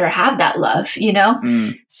we better have that love,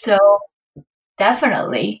 So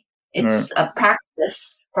definitely it's a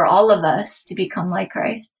practice for all of us to become like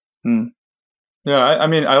Christ. Yeah. I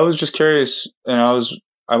mean, I was just curious, and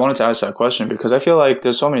I wanted to ask that question because I feel like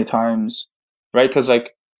there's so many times right? Because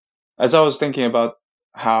like as I was thinking about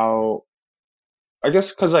how, I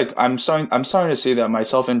guess because like I'm starting to see that my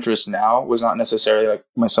self interest now was not necessarily like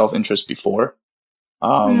my self interest before.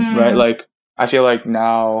 Right? Like I feel like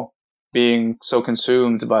now being so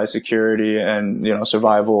consumed by security and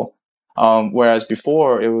survival, whereas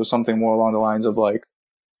before it was something more along the lines of like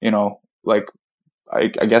like I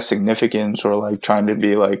guess significance, or like trying to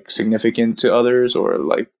be like significant to others, or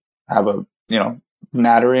like have a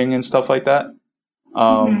mattering and stuff like that.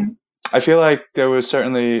 Mm-hmm. I feel like there was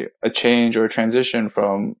certainly a change or a transition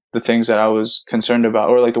from the things that I was concerned about,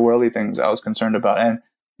 or like the worldly things I was concerned about. And,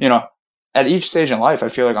 at each stage in life, I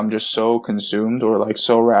feel like I'm just so consumed or like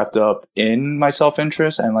so wrapped up in my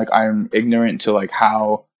self-interest, and like I'm ignorant to like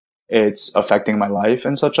how it's affecting my life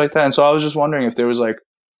and such like that. And so I was just wondering if there was like,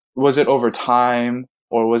 was it over time,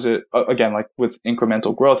 or was it again, like with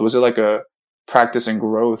incremental growth, was it like a practice and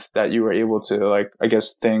growth that you were able to like, I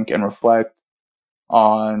guess, think and reflect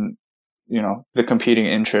on the competing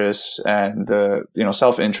interests and the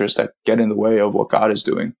self-interest that get in the way of what God is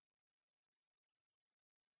doing?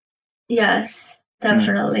 Yes,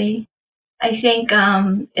 definitely. I think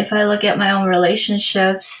if I look at my own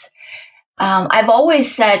relationships, I've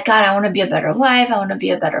always said, God, I want to be a better wife. I want to be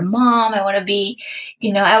a better mom. I want to be,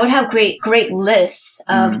 I would have great lists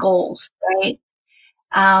of goals, right?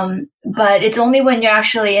 But it's only when you're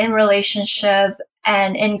actually in relationship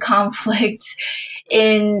and in conflict,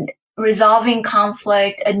 in resolving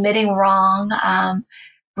conflict, admitting wrong,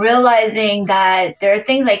 realizing that there are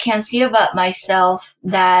things I can't see about myself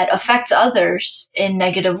that affects others in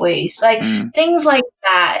negative ways, like things like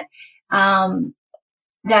that.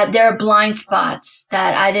 That there are blind spots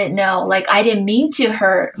that I didn't know. Like I didn't mean to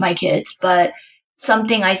hurt my kids, but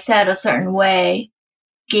something I said a certain way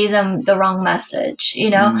gave them the wrong message,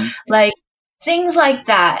 like things like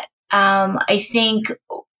that. I think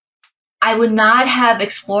I would not have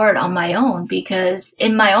explored on my own, because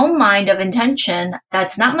in my own mind of intention,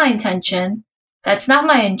 that's not my intention. That's not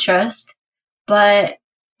my interest, but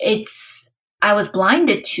I was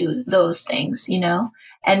blinded to those things,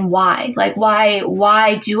 and why, like,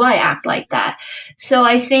 why do I act like that? So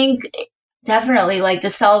I think definitely like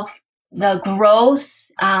the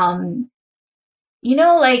growth,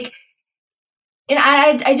 like, and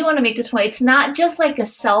I do want to make this point. It's not just like a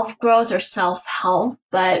self growth or self help,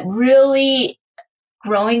 but really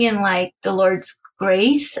growing in like the Lord's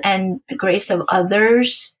grace and the grace of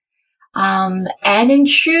others. And in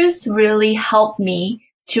truth, really helped me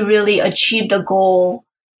to really achieve the goal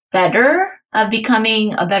better of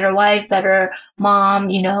becoming a better wife, better mom,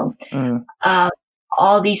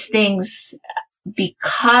 all these things,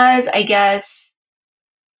 because I guess,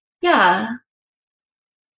 yeah,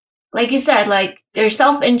 like you said, like their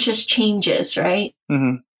self-interest changes, right?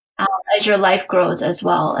 As your life grows as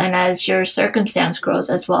well, and as your circumstance grows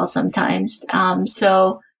as well sometimes.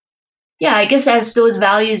 So yeah, I guess as those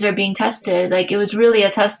values are being tested, like it was really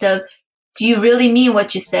a test of, do you really mean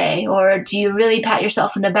what you say? Or do you really pat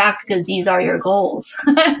yourself in the back because these are your goals?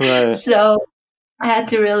 Right. So I had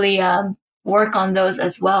to really work on those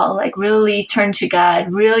as well, like really turn to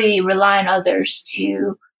God, really rely on others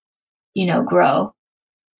to, grow.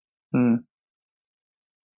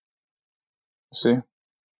 See.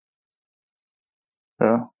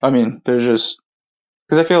 Yeah. I mean, there's just,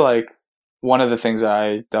 because I feel like one of the things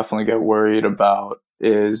I definitely get worried about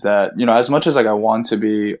is that, as much as like I want to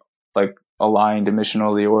be like aligned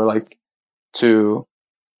missionally, or like to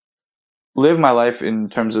live my life in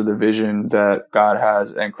terms of the vision that God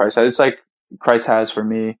has and Christ has, it's like Christ has for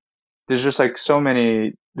me, there's just like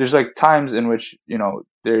there's like times in which,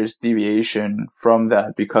 there's deviation from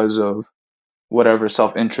that because of whatever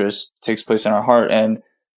self-interest takes place in our heart. And,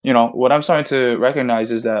 what I'm starting to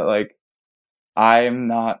recognize is that like, I'm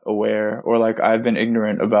not aware, or like I've been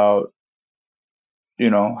ignorant about,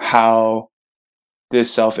 how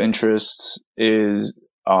this self-interest is,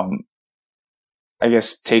 I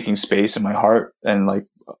guess, taking space in my heart, and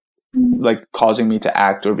like causing me to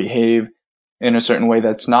act or behave in a certain way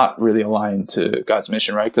that's not really aligned to God's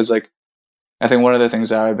mission, right? Because like, I think one of the things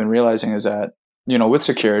that I've been realizing is that, with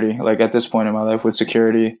security, like at this point in my life with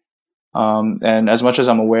security, and as much as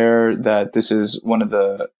I'm aware that this is one of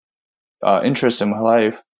the interests in my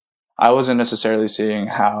life, I wasn't necessarily seeing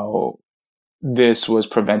how this was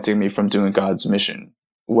preventing me from doing God's mission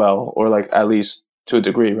well, or like at least to a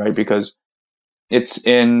degree, right? Because it's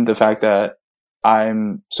in the fact that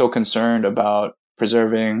I'm so concerned about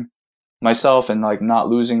preserving myself and like not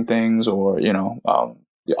losing things, or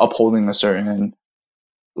upholding a certain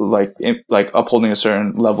upholding a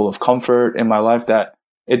certain level of comfort in my life, that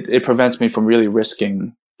it prevents me from really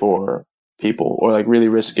risking for people, or like really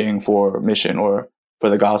risking for mission or for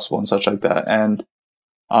the gospel and such like that. And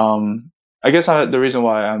I guess the reason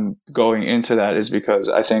why I'm going into that is because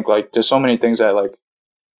I think like there's so many things that like,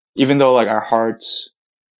 even though like our hearts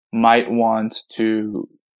might want to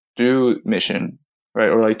do mission, right,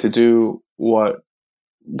 or like to do what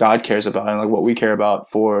God cares about and like what we care about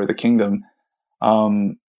for the kingdom,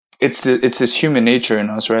 it's this human nature in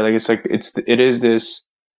us, right? Like it is this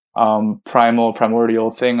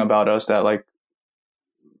primordial thing about us that like,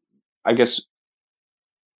 I guess,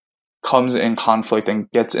 comes in conflict and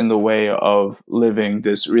gets in the way of living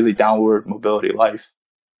this really downward mobility life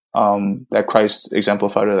that Christ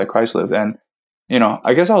exemplified, or that Christ lived. And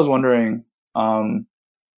I guess I was wondering,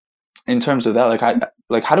 in terms of that,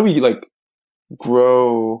 like how do we like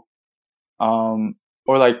grow, or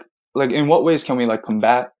like in what ways can we like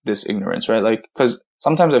combat this ignorance, right? Like, because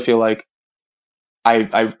sometimes I feel like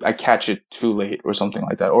I catch it too late or something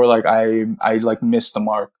like that, or like I like miss the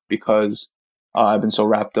mark because I've been so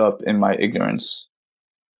wrapped up in my ignorance.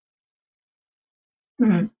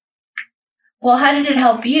 Mm-hmm. Well, how did it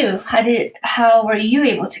help you? How were you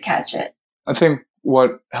able to catch it? I think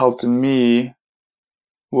what helped me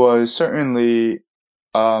was certainly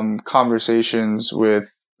conversations with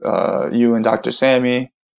you and Dr.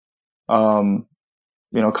 Sammy,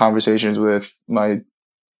 conversations with my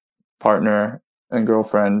partner and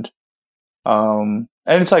girlfriend. And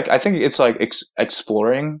it's like, I think it's like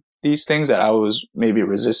exploring these things that I was maybe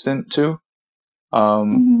resistant to.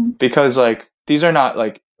 Because like, these are not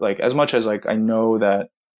like as much as like I know that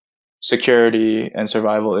security and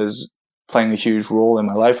survival is playing a huge role in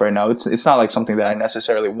my life right now, it's not like something that I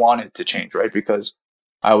necessarily wanted to change, right? Because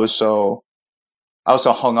I was so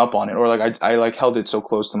hung up on it, or like I like held it so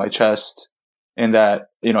close to my chest, in that,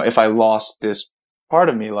 if I lost this part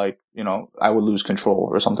of me, like, I would lose control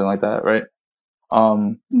or something like that, right?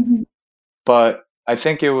 But I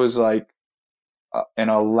think it was like an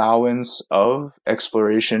allowance of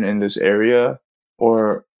exploration in this area,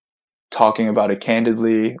 or talking about it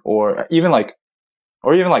candidly, or even like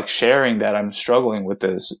sharing that I'm struggling with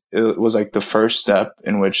this. It was like the first step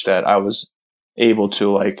in which that I was able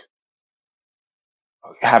to like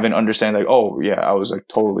have an understanding, like, oh yeah, I was like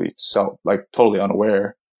totally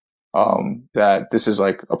unaware that this is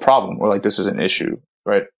like a problem, or like this is an issue,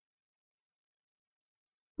 right?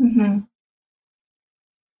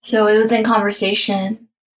 So it was in conversation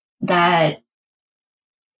that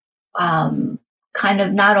kind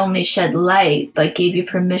of not only shed light, but gave you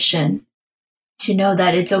permission to know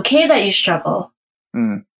that it's okay that you struggle,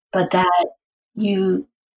 but that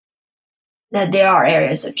there are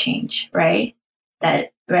areas of change, right?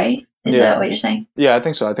 Right? Is that what you're saying? Yeah, I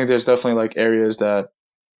think so. I think there's definitely like areas that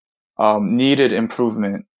needed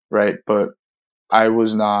improvement, right? But I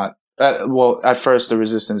was not. At first, the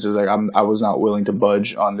resistance is like I was not willing to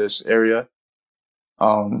budge on this area,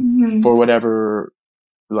 for whatever,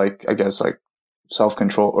 like, I guess like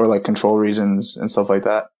self-control or like control reasons and stuff like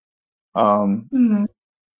that.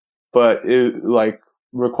 But it like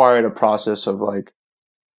required a process of like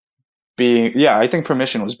I think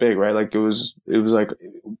permission was big, right? Like it was like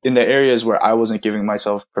in the areas where I wasn't giving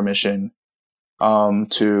myself permission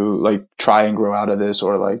to like try and grow out of this,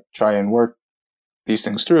 or like try and work these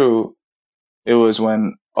things through. It was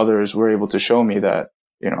when others were able to show me that,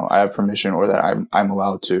 I have permission, or that I'm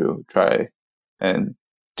allowed to try and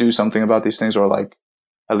do something about these things, or like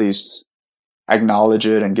at least acknowledge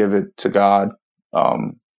it and give it to God.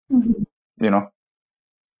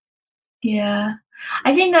 Yeah.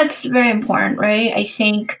 I think that's very important, right? I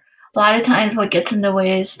think a lot of times what gets in the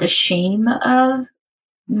way is the shame of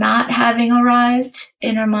not having arrived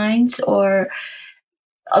in our minds, or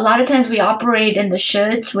a lot of times we operate in the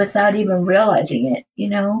shoulds without even realizing it,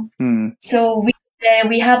 So we say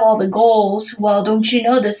we have all the goals. Well, don't you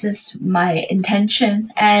know this is my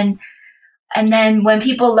intention? And then when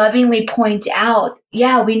people lovingly point out,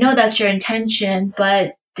 yeah, we know that's your intention,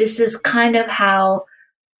 but this is kind of how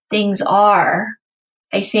things are,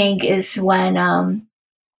 I think, is when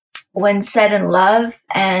said in love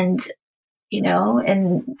and,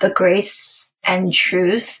 in the grace and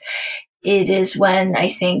truth, it is when I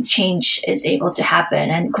think change is able to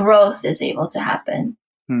happen and growth is able to happen.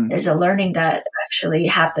 There's a learning that actually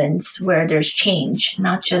happens where there's change,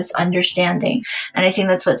 not just understanding. And I think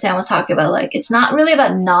that's what Sam was talking about. Like, it's not really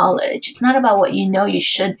about knowledge. It's not about what you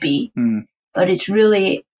should be, but it's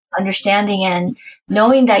really understanding and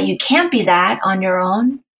knowing that you can't be that on your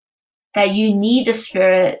own, that you need the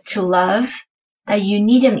Spirit to love, that you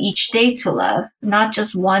need Him each day to love, not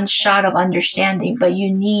just one shot of understanding, but you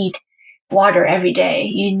need water every day.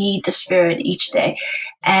 You need the Spirit each day.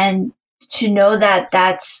 And to know that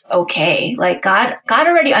that's okay. Like God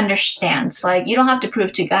already understands. Like you don't have to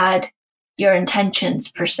prove to God your intentions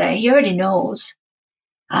per se. He already knows.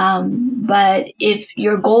 But if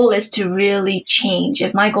your goal is to really change,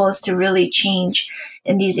 if my goal is to really change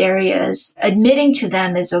in these areas, admitting to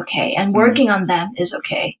them is okay and working on them is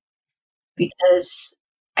okay. Because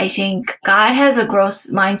I think God has a growth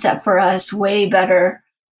mindset for us way better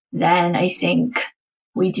than I think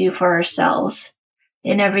we do for ourselves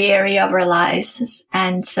in every area of our lives.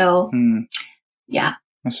 And so, yeah.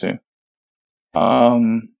 I see.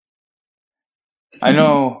 I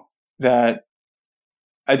know that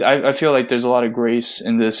I feel like there's a lot of grace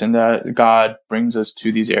in this, and that God brings us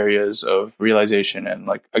to these areas of realization and,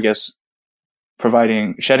 like, I guess,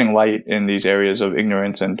 shedding light in these areas of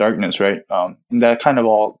ignorance and darkness, right? And that kind of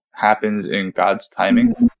all happens in God's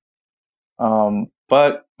timing.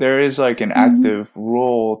 But there is like an active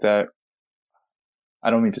role that, I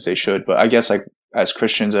don't mean to say should, but I guess like as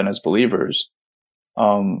Christians and as believers,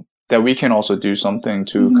 that we can also do something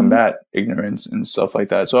to combat ignorance and stuff like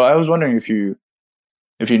that. So I was wondering if you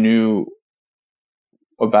knew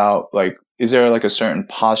about, like, is there like a certain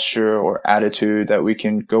posture or attitude that we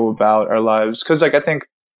can go about our lives? Cause like, I think,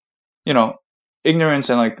 ignorance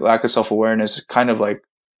and like lack of self-awareness kind of like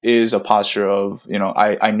is a posture of,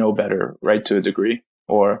 I know better, right? To a degree,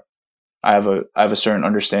 or I have a certain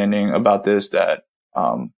understanding about this that,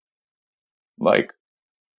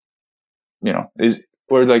 is,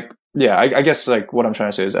 or like, yeah, I guess like what I'm trying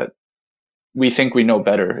to say is that we think we know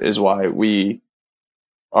better is why we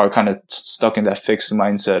are kind of stuck in that fixed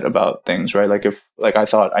mindset about things, right? Like if, like I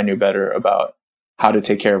thought I knew better about how to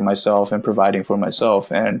take care of myself and providing for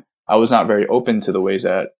myself, and I was not very open to the ways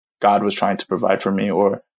that God was trying to provide for me,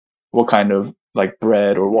 or what kind of like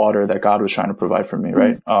bread or water that God was trying to provide for me,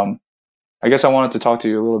 right? I guess I wanted to talk to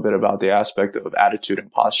you a little bit about the aspect of attitude and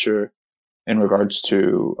posture in regards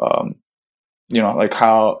to, like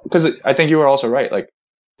how, because I think you were also right, like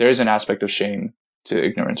there is an aspect of shame to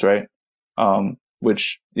ignorance, right?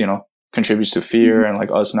 Which, contributes to fear and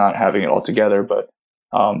like us not having it all together. But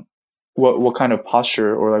what kind of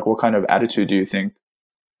posture or like what kind of attitude do you think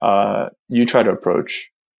you try to approach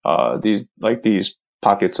these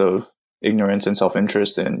pockets of ignorance and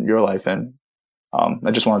self-interest in your life? And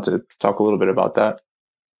I just wanted to talk a little bit about that.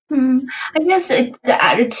 I guess the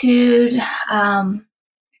attitude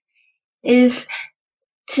is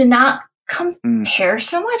to not compare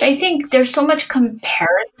so much. I think there's so much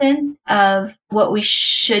comparison of what we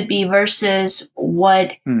should be versus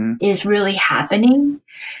what is really happening,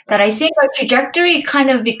 that I think our trajectory kind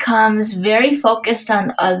of becomes very focused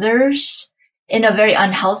on others in a very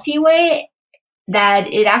unhealthy way, that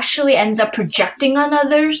it actually ends up projecting on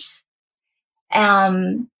others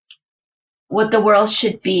what the world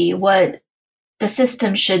should be, what the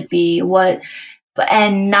system should be,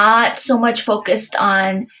 and not so much focused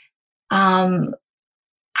on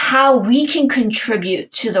how we can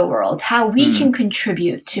contribute to the world, how we can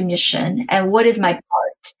contribute to mission, and what is my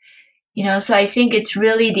part. So I think it's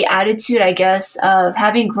really the attitude, I guess, of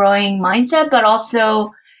having growing mindset, but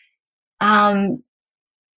also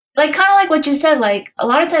like kind of like what you said, like a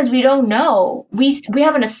lot of times we don't know. We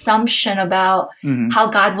have an assumption about how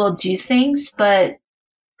God will do things, but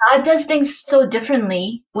God does things so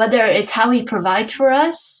differently, whether it's how he provides for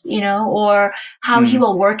us, or how he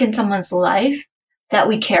will work in someone's life that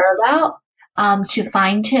we care about, to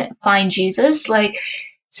find Jesus. Like,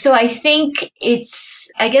 so I think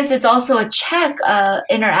I guess it's also a check,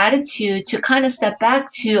 in our attitude to kind of step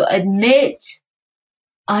back to admit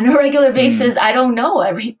on a regular basis, I don't know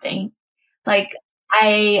everything. Like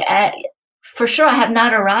for sure I have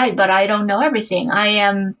not arrived, but I don't know everything. I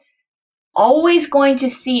am always going to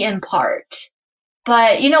see in part.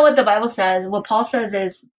 But you know what the Bible says, what Paul says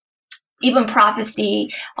is, even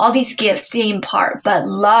prophecy, all these gifts see in part, but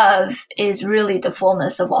love is really the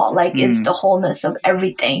fullness of all, like is the wholeness of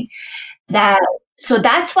everything. So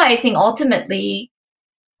that's why I think ultimately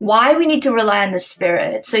why we need to rely on the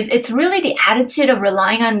Spirit. So it's really the attitude of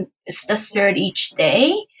relying on the Spirit each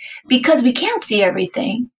day, because we can't see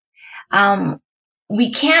everything.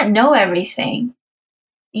 We can't know everything.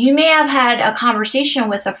 You may have had a conversation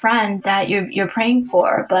with a friend that you're praying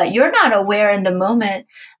for, but you're not aware in the moment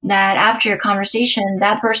that after your conversation,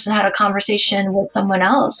 that person had a conversation with someone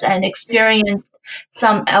else and experienced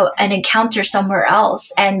an encounter somewhere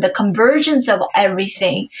else. And the convergence of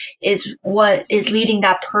everything is what is leading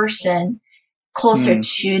that person closer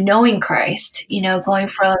to knowing Christ, going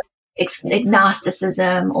from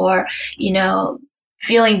agnosticism or,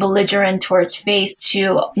 feeling belligerent towards faith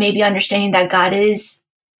to maybe understanding that God is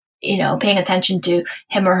paying attention to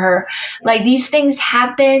him or her. Like, these things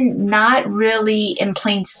happen not really in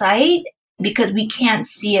plain sight because we can't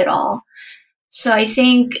see it all. So I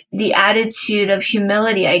think the attitude of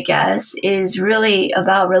humility, I guess, is really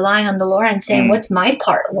about relying on the Lord and saying, what's my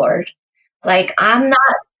part, Lord? Like, I'm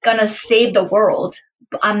not going to save the world.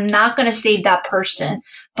 I'm not going to save that person.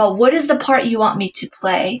 But what is the part you want me to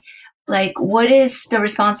play? Like, what is the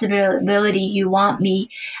responsibility you want me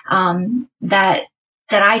that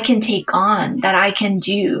I can take on, that I can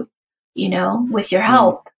do, with your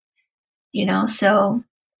help, so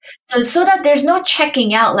that there's no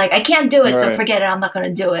checking out, like, I can't do it, so forget it, I'm not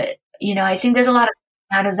going to do it. I think there's a lot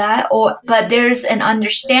out of that, but there's an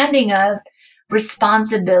understanding of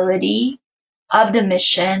responsibility of the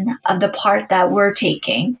mission, of the part that we're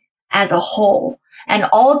taking as a whole, and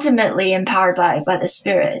ultimately empowered by the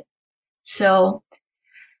Spirit. So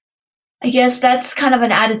I guess that's kind of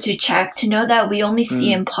an attitude check, to know that we only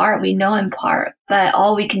see in part, we know in part, but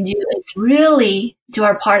all we can do is really do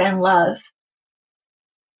our part in love.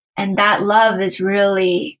 And that love is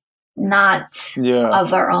really not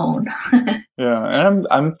of our own. And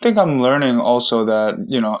I think I'm learning also that,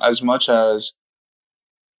 as much as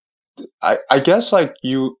I guess like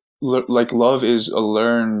love is a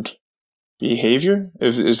learned behavior.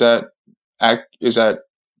 Is that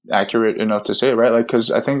accurate enough to say, right? Like,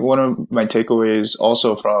 because I think one of my takeaways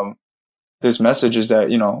also from this message is that,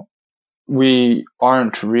 we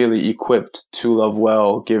aren't really equipped to love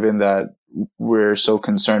well, given that we're so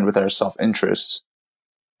concerned with our self-interests.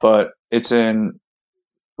 But it's in,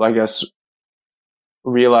 I guess,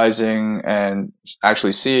 realizing and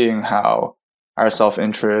actually seeing how our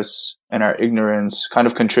self-interests and our ignorance kind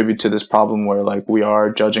of contribute to this problem where, like, we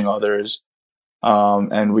are judging others,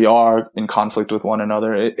 and we are in conflict with one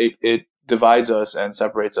another. It divides us and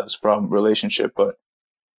separates us from relationship. But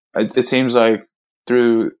it seems like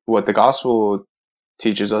through what the gospel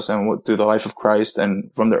teaches us and through the life of Christ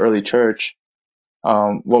and from the early church,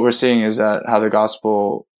 what we're seeing is that how the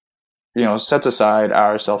gospel, sets aside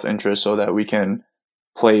our self-interest so that we can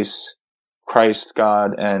place Christ,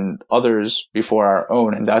 God, and others before our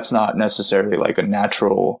own. And that's not necessarily like a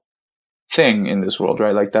natural thing in this world,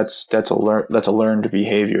 right? Like that's a learned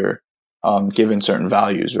behavior, given certain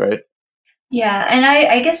values, right? Yeah, and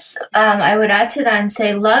I guess I would add to that and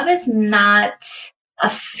say love is not a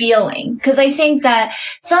feeling, because I think that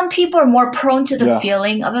some people are more prone to the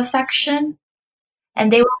feeling of affection,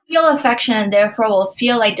 and they will feel affection and therefore will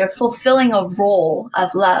feel like they're fulfilling a role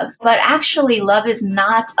of love. But actually, love is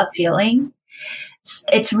not a feeling.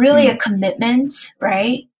 It's really a commitment,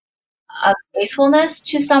 right? Of faithfulness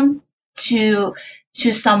to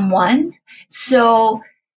someone. So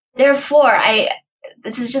therefore,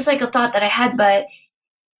 this is just like a thought that I had, but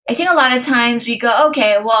I think a lot of times we go,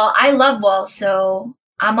 okay, well, I love well, so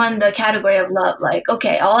I'm on the category of love. Like,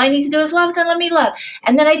 okay, all I need to do is love, then let me love.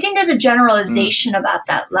 And then I think there's a generalization about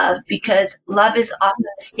that love, because love is often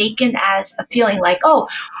mistaken as a feeling like, oh,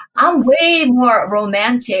 I'm way more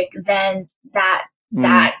romantic than that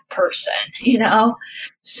person,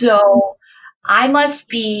 So I must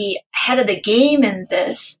be ahead of the game in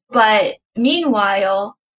this. But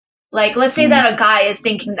meanwhile, like, let's say that a guy is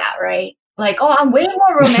thinking that, right? Like, oh, I'm way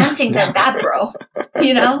more romantic than that, bro.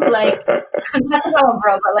 Like, I'm not a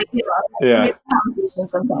bro, but like, conversation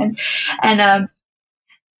sometimes. And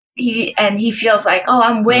he feels like, oh,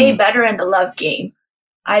 I'm way better in the love game.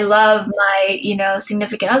 I love my,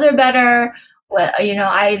 significant other better. Well,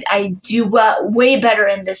 I do way better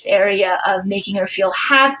in this area of making her feel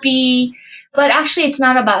happy. But actually, it's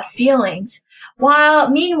not about feelings.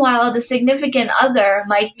 Meanwhile, the significant other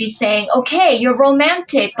might be saying, okay, you're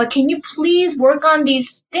romantic, but can you please work on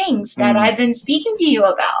these things that I've been speaking to you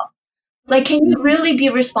about? Like, can you really be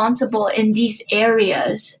responsible in these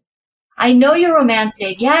areas? I know you're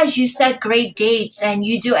romantic. Yes, you set great dates and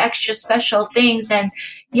you do extra special things. And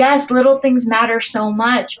yes, little things matter so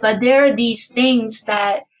much. But there are these things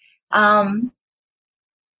that I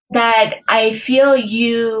feel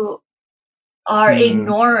you are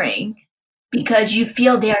ignoring because you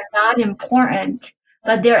feel they are not important,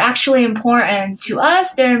 but they're actually important to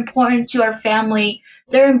us. They're important to our family.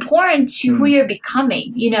 They're important to who you're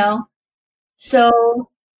becoming, So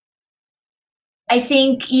I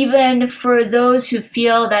think even for those who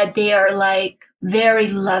feel that they are like very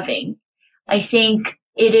loving, I think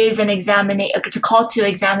it is it's a call to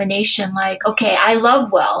examination. Like, okay, I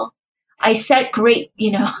love well. I set great,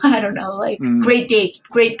 I don't know, like great dates,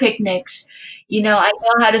 great picnics. I know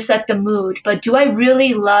how to set the mood, but do I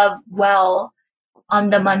really love well on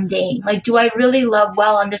the mundane? Like, do I really love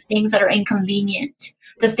well on the things that are inconvenient,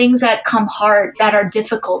 the things that come hard, that are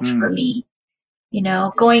difficult for me?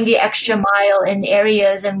 going the extra mile in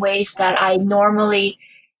areas and ways that I normally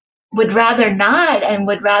would rather not and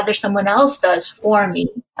would rather someone else does for me.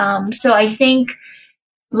 So I think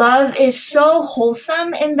love is so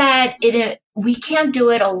wholesome in that we can't do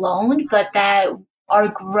it alone, but that our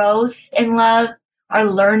growth in love, our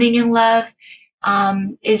learning in love,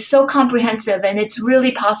 is so comprehensive, and it's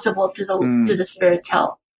really possible through the Spirit's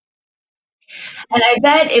help. And I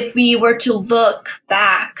bet if we were to look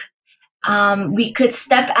back, we could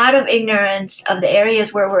step out of ignorance of the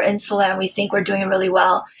areas where we're insular and we think we're doing really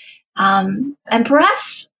well. And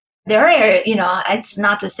perhaps there are, it's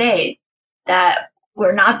not to say that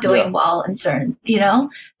we're not doing well in certain,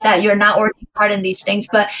 that you're not working hard in these things,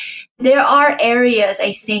 but there are areas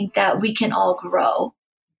I think that we can all grow,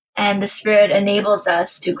 and the Spirit enables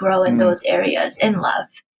us to grow in those areas in love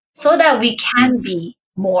so that we can be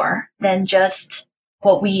more than just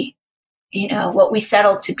what we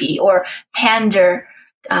settle to be or pander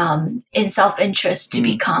in self-interest to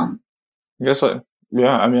become. I guess,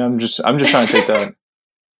 I'm just trying to take that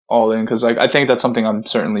all in, because I think that's something I'm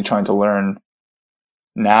certainly trying to learn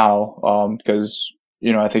now, because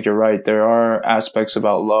I think you're right. There are aspects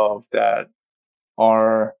about love that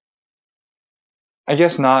are, I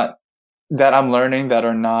guess, not that I'm learning, that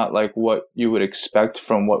are not like what you would expect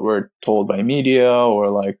from what we're told by media or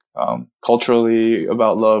like culturally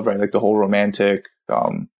about love, right? Like the whole romantic,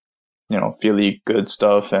 feely good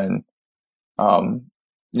stuff, and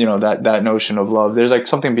that notion of love. There's like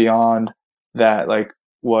something beyond that, like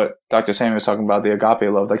what Dr. Sammy was talking about, the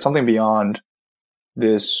agape love, like something beyond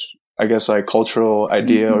this, I guess, like cultural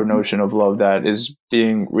idea or notion of love that is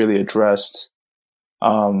being really addressed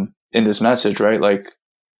in this message, right? Like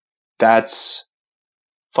that's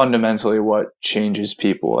fundamentally what changes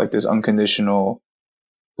people, like this unconditional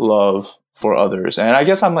love for others. And I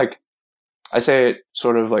guess I say it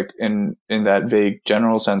sort of like in that vague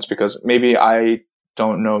general sense, because maybe I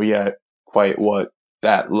don't know yet quite what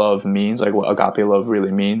that love means, like what agape love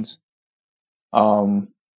really means.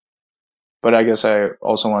 But I guess I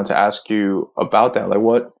also wanted to ask you about that.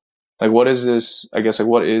 What is this, I guess, like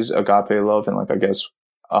what is agape love? And like, I guess,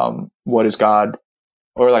 what is God,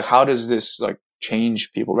 or like, how does this like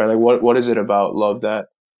change people, right? Like what is it about love that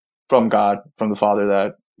from God, from the Father,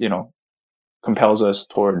 that, compels us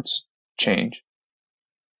towards change?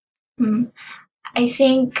 I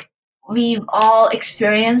think we've all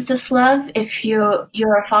experienced this love. If you're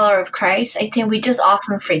a follower of Christ, I think we just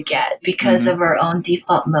often forget because of our own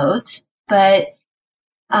default modes. But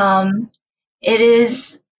it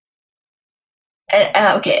is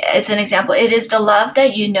okay. It's an example. It is the love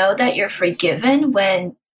that you know that you're forgiven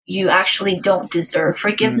when you actually don't deserve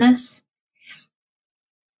forgiveness.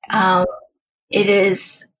 It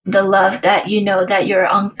is the love that you know that you're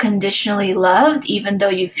unconditionally loved, even though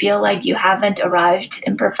you feel like you haven't arrived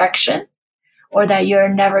in perfection or that you're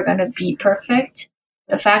never going to be perfect.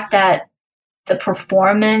 The fact that the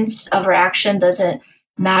performance of our action doesn't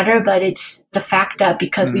matter, but it's the fact that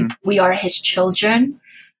because we are his children,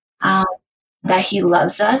 that he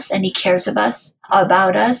loves us and he cares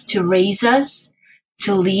about us, to raise us,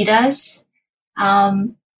 to lead us.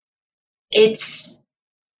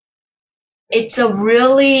 It's a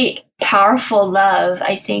really powerful love.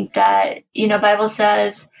 I think that, Bible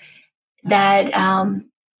says that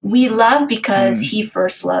we love because he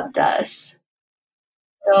first loved us.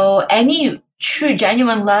 So any true,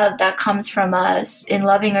 genuine love that comes from us in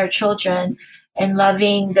loving our children and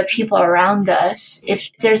loving the people around us,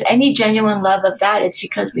 if there's any genuine love of that, it's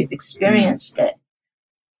because we've experienced it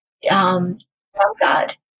from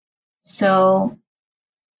God. So,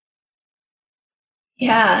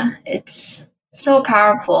 yeah, it's so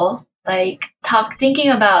powerful. Like thinking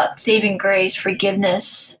about saving grace,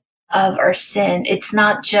 forgiveness of our sin. It's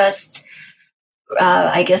not just,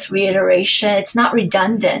 I guess, reiteration. It's not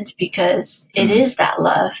redundant because it is that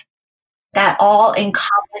love, that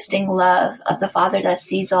all-encompassing love of the Father that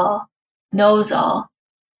sees all, knows all,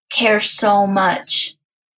 cares so much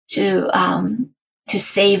to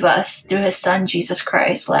save us through his Son Jesus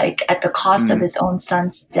Christ, like at the cost of his own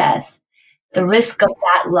Son's death. The risk of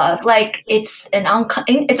that love, like it's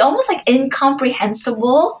almost like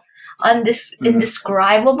incomprehensible,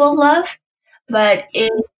 indescribable love, but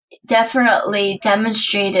it definitely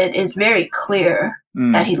demonstrated is very clear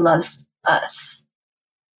that he loves us.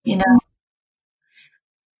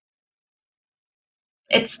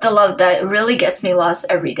 It's the love that really gets me lost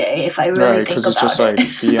every day if I really think about it. Right, because it's just like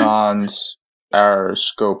beyond our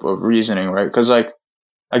scope of reasoning, right? Because like,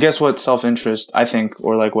 I guess what self-interest, I think,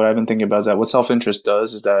 or like what I've been thinking about is that what self-interest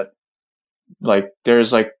does is that like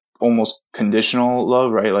there's like almost conditional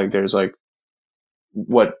love, right? Like there's like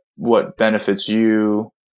what what benefits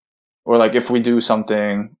you, or like if we do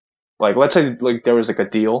something, like let's say like there was like a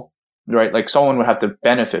deal, right? Like someone would have to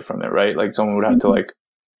benefit from it, right? Like someone would have to like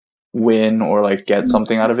win or like get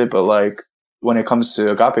something out of it. But like when it comes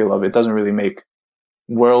to agape love, it doesn't really make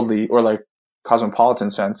worldly or like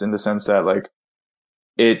cosmopolitan sense, in the sense that like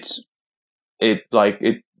it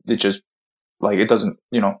just like it doesn't,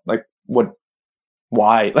 like what,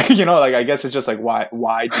 why, like, like I guess it's just like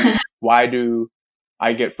why do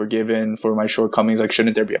I get forgiven for my shortcomings? Like,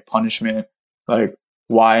 shouldn't there be a punishment? Like,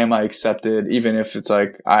 why am I accepted even if it's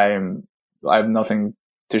like I have nothing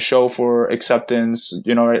to show for acceptance?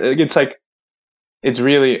 It's like it's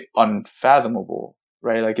really unfathomable,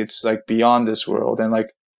 right? Like it's like beyond this world. And like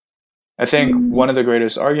I think one of the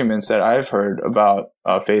greatest arguments that I've heard about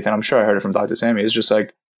faith, and I'm sure I heard it from Dr. Sammy, is just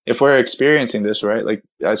like, if we're experiencing this, right, like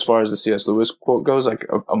as far as the C.S. Lewis quote goes, like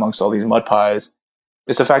amongst all these mud pies,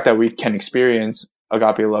 it's the fact that we can experience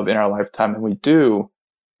agape love in our lifetime, and we do,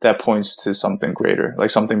 that points to something greater, like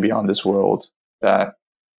something beyond this world that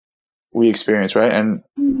we experience, right? And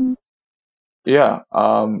yeah,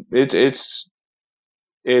 it's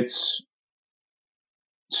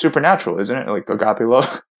supernatural, isn't it? Like agape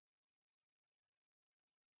love.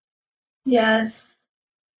 Yes.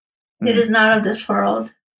 It is not of this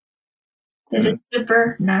world. It is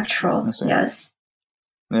supernatural. Yes.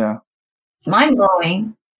 Yeah. It's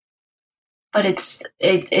mind-blowing, but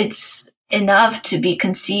it's enough to be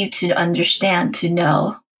conceived, to understand, to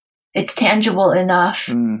know. It's tangible enough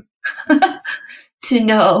to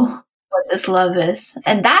know what this love is.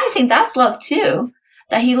 And that, I think that's love too.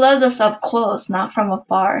 That he loves us up close, not from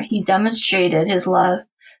afar. He demonstrated his love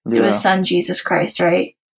through his son, Jesus Christ,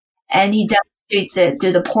 right? And he demonstrates it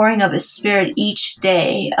through the pouring of his Spirit each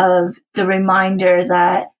day, of the reminder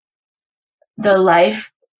that the life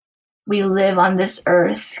we live on this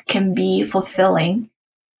earth can be fulfilling.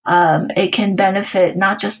 It can benefit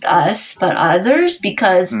not just us, but others,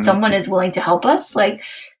 because someone is willing to help us. Like,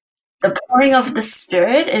 the pouring of the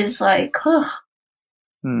Spirit is like, I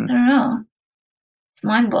don't know. It's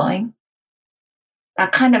mind-blowing.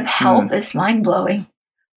 That kind of help is mind-blowing.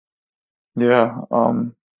 Yeah.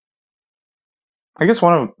 I guess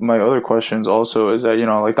one of my other questions also is that,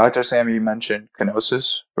 like Dr. Sammy mentioned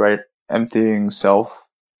kenosis, right? Emptying self.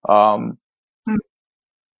 And,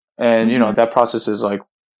 that process is like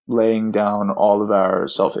laying down all of our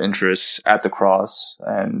self-interests at the cross,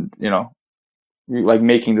 and, like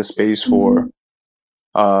making the space for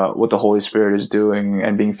what the Holy Spirit is doing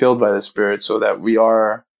and being filled by the Spirit, so that we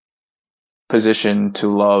are positioned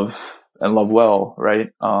to love and love well,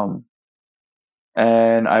 right?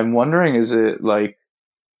 And I'm wondering, is it like,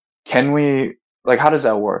 can we, like, how does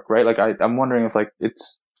that work, right? Like, I'm wondering if like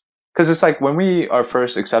it's, because it's like when we are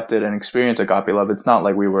first accepted and experience agape love, it's not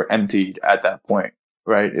like we were emptied at that point,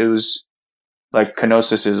 right? It was like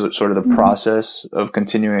kenosis is sort of the process of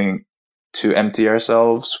continuing to empty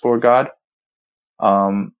ourselves for God.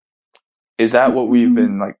 Is that what we've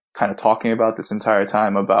been like kind of talking about this entire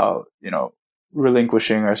time, about,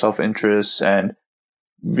 relinquishing our self-interests and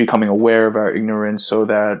becoming aware of our ignorance, so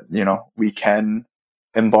that, we can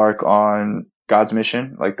embark on God's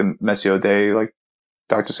mission, like the Missio Dei, like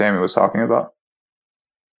Dr. Sammy was talking about?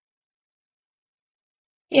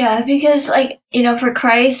 Yeah, because for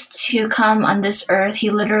Christ to come on this earth,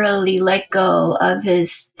 he literally let go of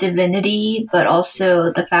his divinity, but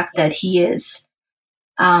also the fact that he is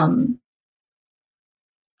the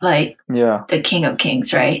King of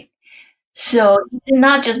Kings, right? So he did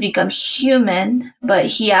not just become human, but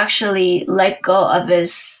he actually let go of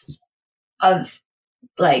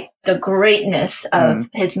the greatness of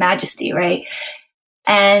his majesty, right?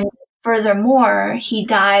 And furthermore, he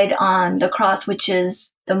died on the cross, which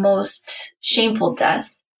is the most shameful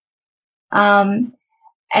death. And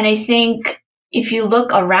I think if you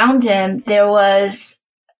look around him, there was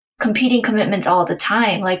competing commitments all the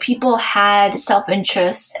time. Like, people had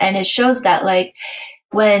self-interest, and it shows that, like,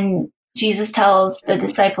 when Jesus tells the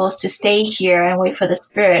disciples to stay here and wait for the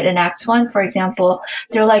Spirit in Acts 1, for example,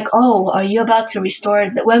 they're like, oh, are you about to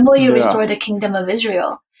when will you restore the kingdom of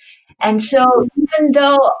Israel? And so even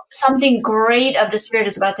though something great of the Spirit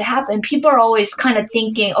is about to happen, people are always kind of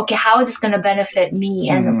thinking, okay, how is this going to benefit me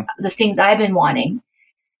and the things I've been wanting?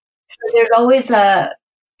 So there's always the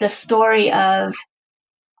story of,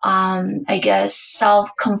 I guess,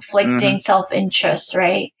 self-conflicting self-interest,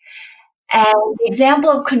 right? And the example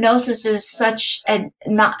of kenosis is such an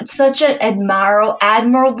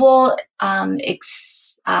admirable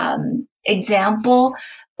example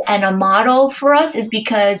and a model for us, is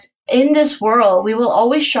because in this world, we will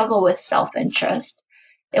always struggle with self-interest.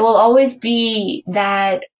 It will always be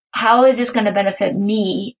that how is this going to benefit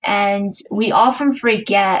me? And we often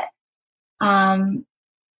forget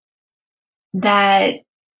that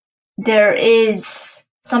there is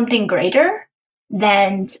something greater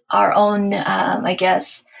than our own, I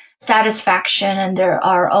guess, satisfaction and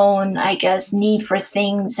our own, I guess, need for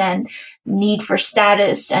things and need for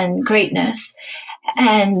status and greatness.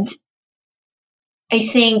 And I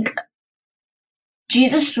think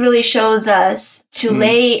Jesus really shows us to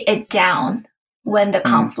lay it down when the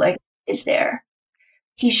conflict is there.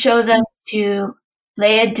 He shows us to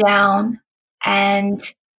lay it down and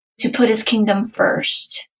to put his kingdom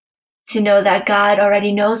first, to know that God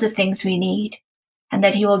already knows the things we need and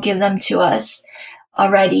that he will give them to us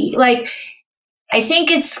already. Like, I think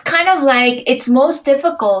it's kind of like it's most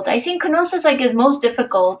difficult. I think kenosis is most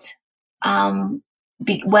difficult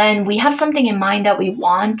when we have something in mind that we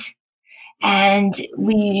want and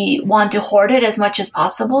we want to hoard it as much as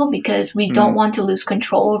possible because we don't want to lose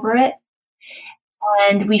control over it.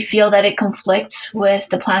 And we feel that it conflicts with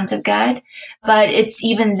the plans of God, but it's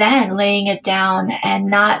even then laying it down and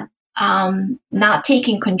not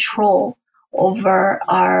taking control over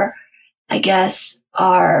our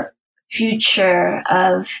future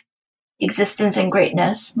of existence and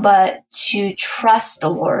greatness, but to trust the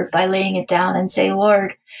Lord by laying it down and say,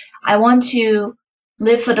 Lord, I want to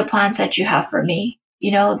live for the plans that you have for me.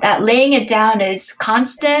 That laying it down is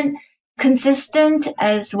constant, consistent,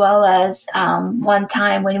 as well as one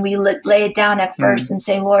time when we lay it down at first and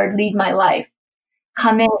say, Lord, lead my life.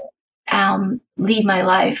 Come in, lead my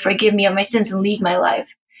life. Forgive me of my sins and lead my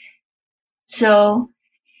life. So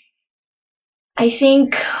I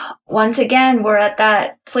think once again, we're at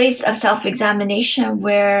that place of self-examination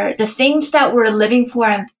where the things that we're living for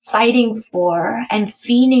and fighting for and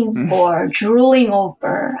fiending for, drooling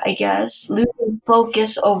over, I guess, losing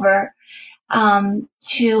focus over,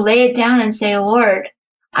 to lay it down and say, Lord,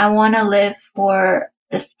 I want to live for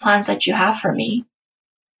the plans that you have for me.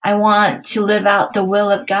 I want to live out the will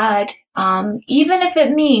of God, even if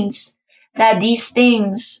it means that these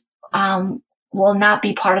things will not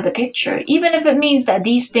be part of the picture, even if it means that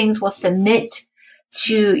these things will submit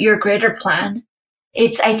to your greater plan.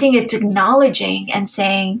 I think it's acknowledging and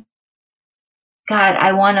saying, God,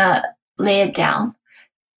 I want to lay it down.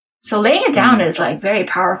 So laying it down is very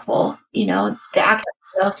powerful. The act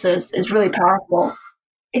of kenosis is really powerful.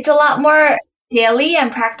 It's a lot more daily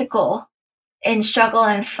and practical in struggle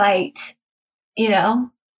and fight,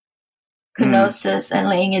 kenosis and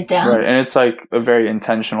laying it down. Right. And it's a very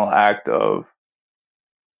intentional act of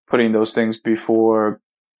putting those things before,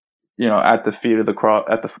 at the feet of the cross,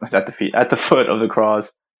 at the foot of the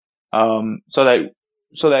cross, so that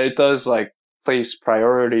it does place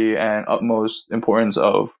priority and utmost importance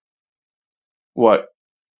of what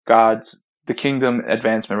the kingdom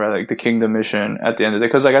advancement, right? The kingdom mission at the end of the day.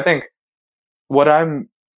 Because I think what I'm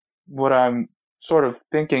sort of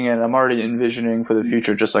thinking, and I'm already envisioning for the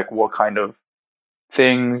future, just what kind of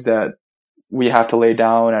things that we have to lay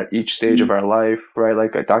down at each stage of our life, right?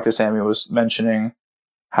 Like Dr. Sammy was mentioning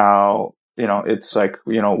how, it's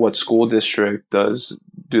what school district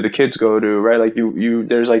do the kids go to, right?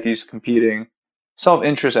 There's these competing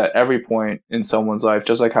self-interest at every point in someone's life,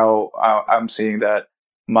 just like how I'm seeing that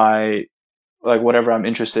my, whatever I'm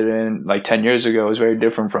interested in 10 years ago is very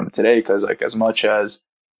different from today. Cause as much as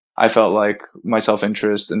I felt like my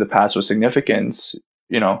self-interest in the past was significant,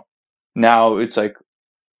 now it's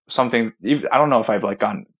something, I don't know if I've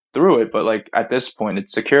gone through it, but at this point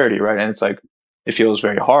it's security, right? And it's it feels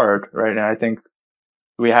very hard, right? And I think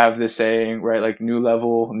we have this saying, right? New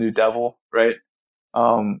level, new devil, right?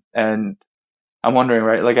 And I'm wondering,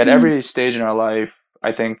 right? At every stage in our life,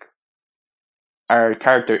 I think our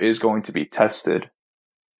character is going to be tested.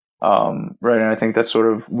 Right. And I think that's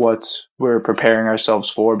sort of what we're preparing ourselves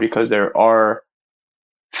for, because there are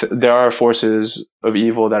forces of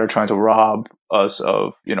evil that are trying to rob us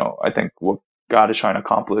of, I think what God is trying to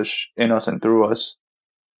accomplish in us and through us.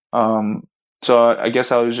 So I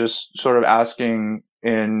guess I was just sort of asking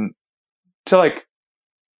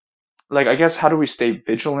I guess, how do we stay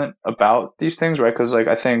vigilant about these things, right? Because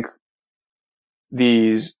I think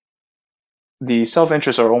these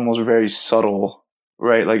self-interests are almost very subtle,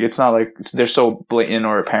 right? It's not they're so blatant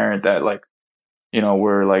or apparent that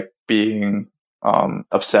we're being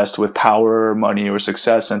obsessed with power, money, or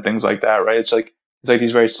success and things like that, right? It's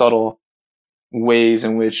these very subtle ways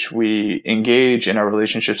in which we engage in our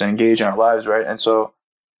relationships and engage in our lives, right? And so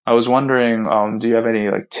I was wondering, do you have any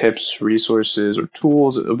tips, resources, or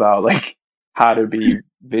tools about how to be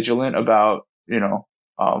vigilant about the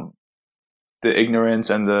ignorance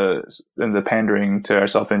and the pandering to our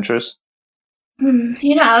self-interest?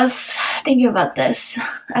 I was thinking about this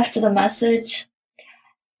after the message.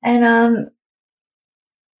 And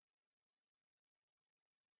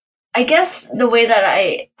I guess the way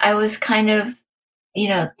that I was kind of,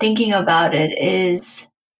 thinking about it is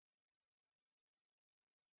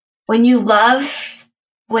when you love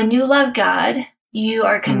God, you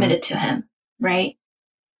are committed to him, right?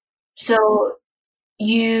 So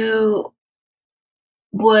you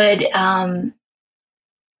would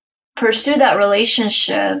pursue that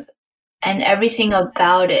relationship and everything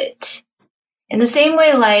about it. In the same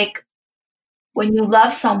way, like when you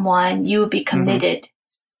love someone, you would be committed,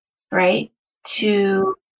 right,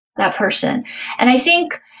 to that person. And I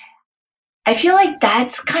feel like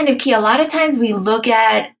that's kind of key. A lot of times we look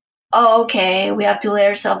at, oh, okay, we have to lay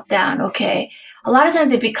ourselves down. Okay. A lot of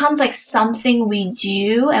times it becomes like something we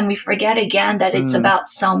do and we forget again that it's about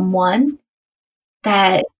someone,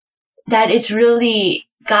 that it's really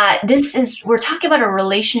God. We're talking about a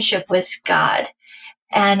relationship with God.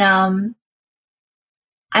 And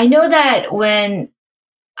I know that when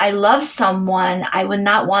I love someone, I would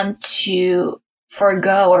not want to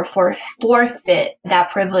forgo or forfeit that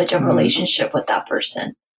privilege of relationship with that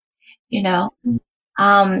person, not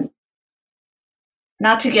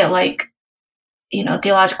to get like,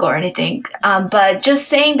 theological or anything. But just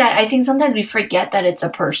saying that I think sometimes we forget that it's a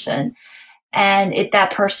person and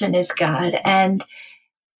that person is God. And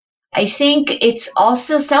I think it's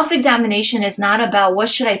also self-examination is not about what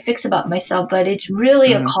should I fix about myself, but it's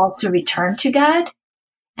really a call to return to God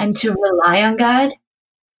and to rely on God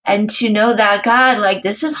and to know that God, like,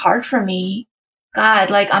 this is hard for me. God,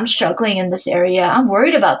 like, I'm struggling in this area. I'm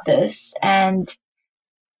worried about this. And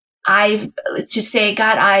to say,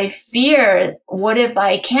 God, I fear, what if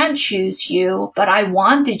I can't choose you, but I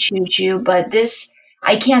want to choose you, but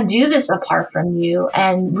I can't do this apart from you,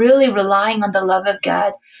 and really relying on the love of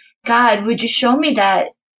God. God, would you show me that,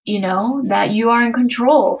 that you are in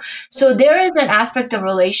control? So there is an aspect of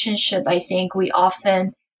relationship I think we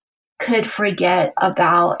often could forget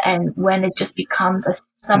about, and when it just becomes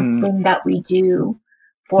something that we do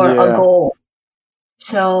for a goal.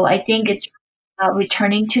 So I think it's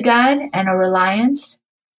returning to God and a reliance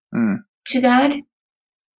to God.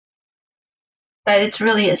 But it's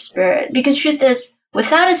really a spirit. Because truth is,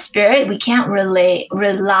 without a spirit, we can't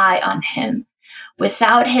rely on him.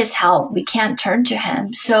 Without his help, we can't turn to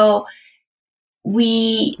him. So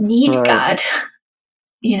we need God,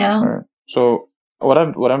 Right. So what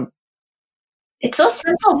I'm it's so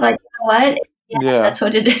simple, but you know what? Yeah, that's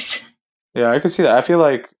what it is. Yeah, I can see that. I feel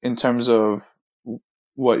like in terms of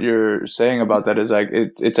what you're saying about that is like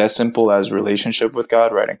it's as simple as relationship with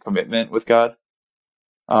God, right, and commitment with God.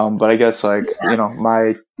 But I guess like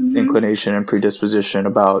my inclination and predisposition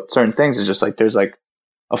about certain things is just like there's like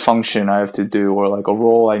a function I have to do or like a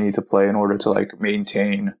role I need to play in order to like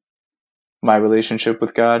maintain my relationship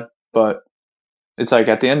with God. But it's like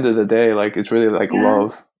at the end of the day, like it's really like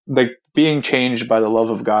love, like being changed by the love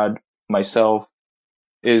of God myself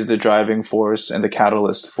is the driving force and the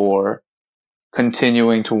catalyst for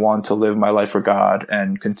continuing to want to live my life for God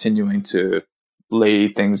and continuing to lay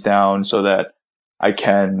things down so that I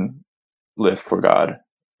can live for God,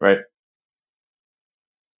 right?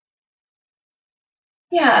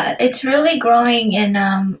 Yeah, it's really growing in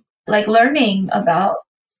like learning about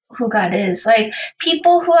who God is. Like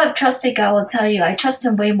people who have trusted God will tell you, I trust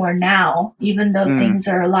him way more now, even though things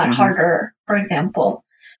are a lot harder, for example,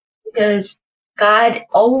 because God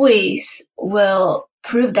always will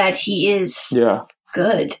prove that he is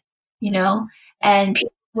good, and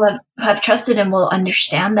people who have trusted him will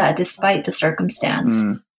understand that despite the circumstance.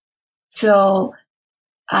 So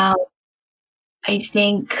I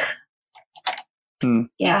think,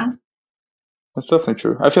 That's definitely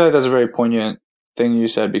true. I feel like that's a very poignant thing you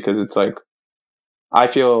said, because it's like, I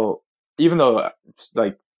feel, even though,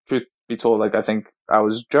 like, truth be told, like, I think I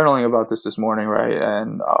was journaling about this morning, right?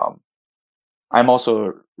 And I'm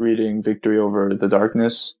also reading Victory Over the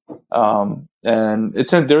Darkness. And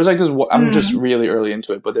there's like this, I'm just really early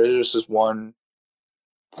into it, but there's just this one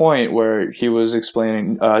point where he was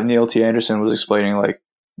explaining, Neil T. Anderson was explaining like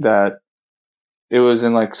that it was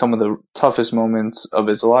in like some of the toughest moments of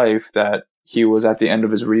his life that he was at the end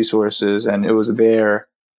of his resources, and it was there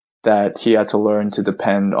that he had to learn to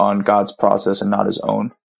depend on God's process and not his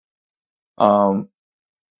own. I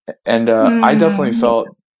definitely felt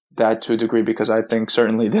that to a degree, because I think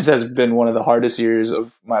certainly this has been one of the hardest years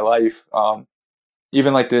of my life.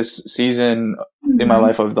 Even like this season in my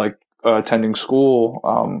life of like attending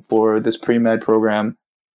school for this pre-med program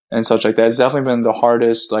and such like that, it's definitely been the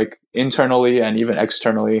hardest, like internally and even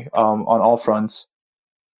externally, on all fronts.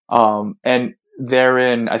 And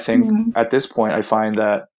therein, I think at this point, I find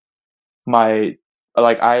that my,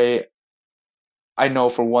 like, I know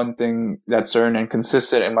for one thing that's certain and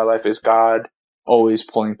consistent in my life is God always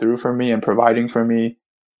pulling through for me and providing for me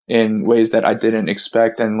in ways that I didn't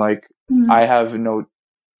expect. And like, I have no,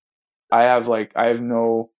 I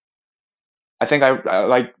think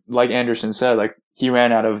I like Anderson said, like he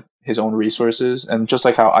ran out of his own resources, and just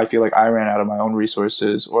like how I feel like I ran out of my own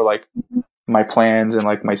resources or like my plans and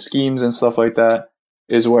like my schemes and stuff like that,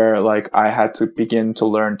 is where like I had to begin to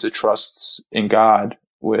learn to trust in God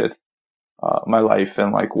with my life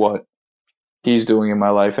and like what he's doing in my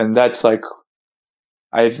life. And that's like,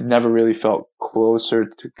 I've never really felt closer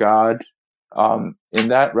to God in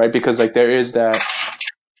that, right? Because like there is that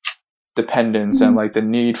dependence and like the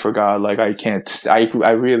need for God. Like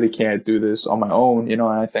I really can't do this on my own, you know.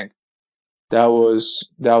 And I think that was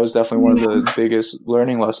definitely one of the biggest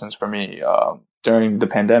learning lessons for me during the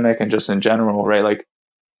pandemic and just in general, right? Like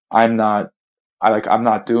I'm not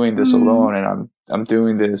doing this alone, and I'm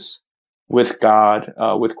doing this with God,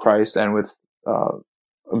 with Christ, and with a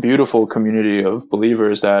beautiful community of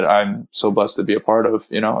believers that I'm so blessed to be a part of,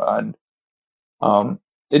 you know. And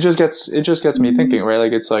it just gets me thinking, right?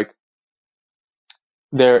 Like it's like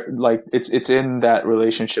there, like it's in that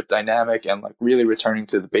relationship dynamic and like really returning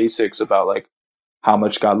to the basics about like how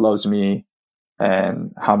much God loves me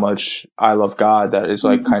and how much I love God, that is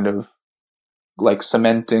like kind of like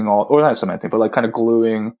cementing all, or not cementing, but like kind of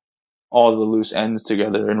gluing all the loose ends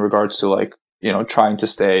together in regards to like, you know, trying to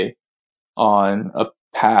stay on a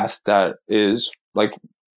path that is like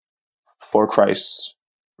for Christ,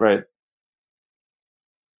 right?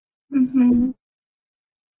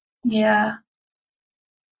 Yeah.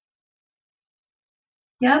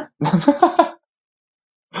 Yep.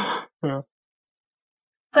 Yeah.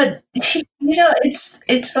 But you know,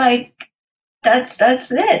 it's like that's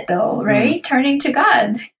it though, right? Turning to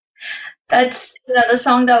God. That's, you know, the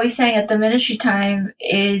song that we sang at the ministry time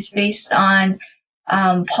is based on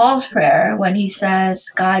Paul's prayer when he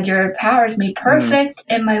says, God, your power is made perfect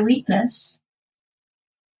in my weakness.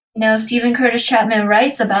 You know, Stephen Curtis Chapman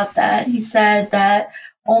writes about that. He said that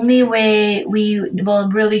only way we will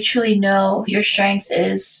really truly know your strength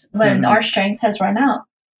is when our strength has run out.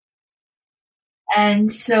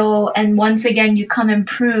 And so, and once again, you come and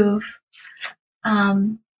prove,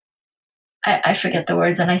 I forget the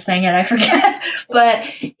words and I sang it, I forget, but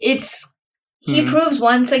he proves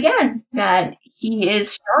once again that he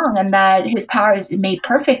is strong and that his power is made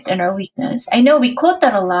perfect in our weakness. I know we quote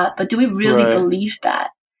that a lot, but do we really believe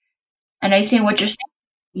that? And I think what you're saying,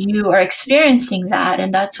 you are experiencing that,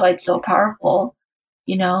 and that's why it's so powerful,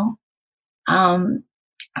 you know,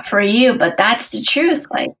 for you. But that's the truth.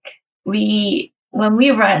 Like when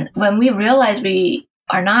we realize we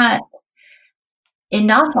are not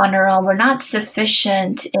enough on our own, we're not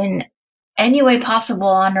sufficient in any way possible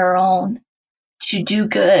on our own to do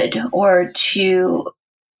good or to,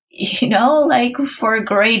 you know, like for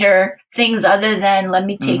greater things other than let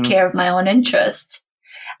me take care of my own interest.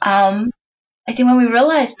 I think when we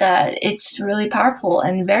realize that, it's really powerful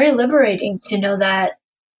and very liberating to know that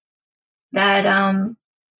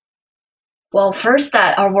well, first,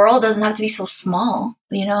 that our world doesn't have to be so small,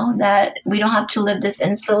 you know, that we don't have to live this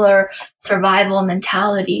insular survival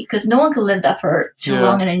mentality, because no one can live that for too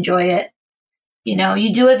long and enjoy it. You know,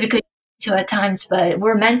 you do it because you at times, but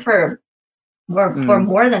we're meant for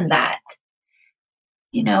more than that.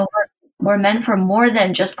 You know, we're meant for more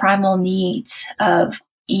than just primal needs of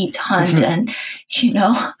eat, hunt, and, you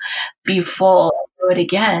know, be full, do it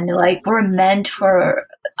again. Like we're meant for,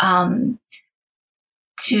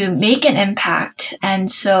 to make an impact.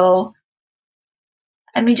 And so,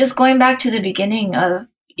 I mean, just going back to the beginning of,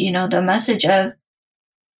 you know, the message of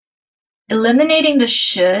eliminating the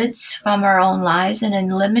shoulds from our own lives and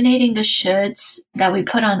eliminating the shoulds that we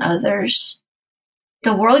put on others,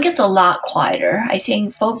 the world gets a lot quieter. I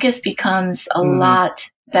think focus becomes a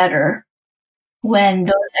lot better when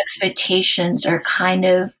those expectations are kind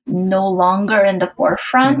of no longer in the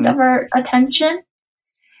forefront of our attention.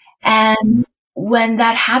 And when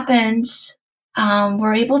that happens,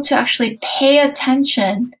 we're able to actually pay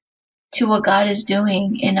attention to what God is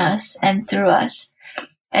doing in us and through us.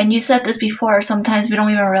 And you said this before, sometimes we don't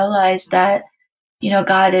even realize that, you know,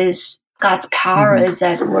 God's power is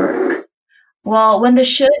at work. Well, when the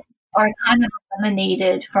shoulds are kind of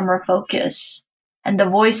eliminated from our focus and the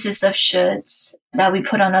voices of shoulds that we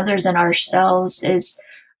put on others and ourselves is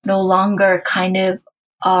no longer kind of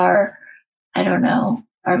our, I don't know,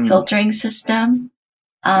 our filtering system.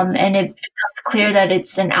 And it becomes clear that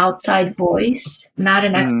it's an outside voice, not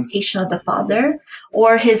an expectation of the Father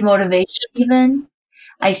or his motivation even.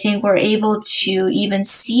 I think we're able to even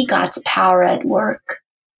see God's power at work.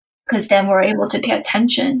 because then we're able to pay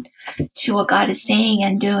attention to what God is saying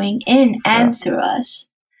and doing in and through us.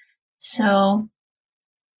 So,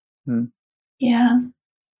 yeah.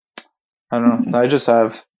 I don't know.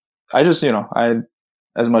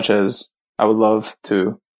 As much as I would love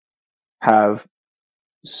to have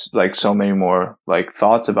like so many more like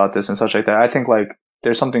thoughts about this and such like that, I think like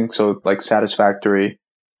there's something so like satisfactory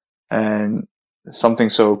and something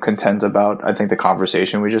so content about, I think, the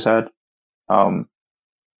conversation we just had.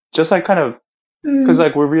 Just like kind of, because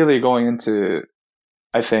like we're really going into,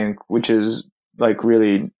 I think, which is like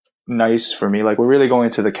really nice for me, like we're really going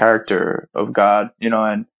into the character of God,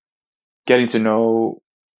 and getting to know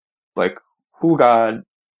like who God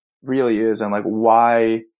really is and like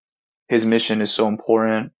why his mission is so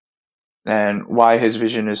important and why his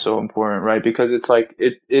vision is so important, right? Because it's like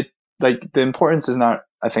it like the importance is not,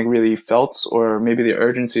 I think, really felt, or maybe the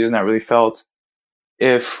urgency is not really felt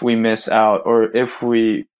if we miss out or if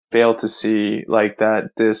we fail to see like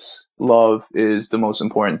that this love is the most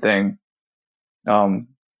important thing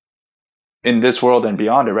in this world and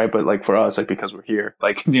beyond it, right? But like for us, like because we're here,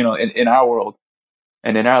 like in our world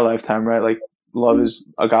and in our lifetime, right? Like love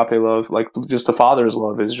is agape love, like just the Father's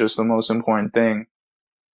love is just the most important thing.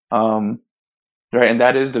 Right, and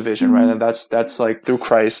that is the vision, right? And that's like through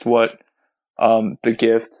Christ what the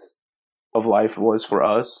gift of life was for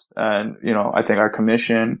us. And I think our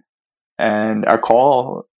commission and our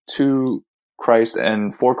call to Christ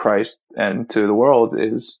and for Christ and to the world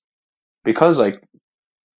is because like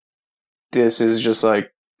this is just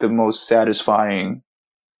like the most satisfying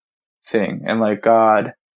thing, and like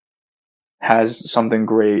God has something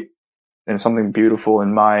great and something beautiful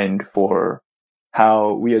in mind for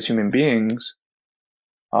how we as human beings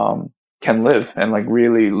can live and like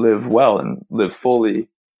really live well and live fully.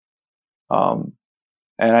 And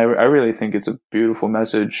I really think it's a beautiful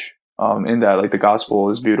message in that like the gospel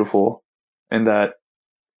is beautiful in that,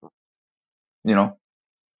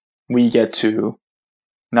 we get to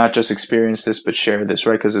not just experience this, but share this,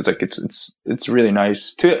 right? Because it's like, it's really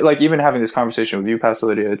nice to like even having this conversation with you, Pastor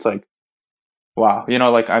Lydia. It's like, wow,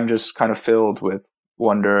 like I'm just kind of filled with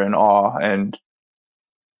wonder and awe and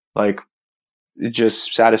like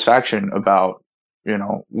just satisfaction about,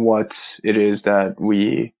 what it is that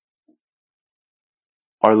we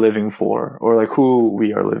are living for, or like who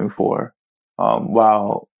we are living for,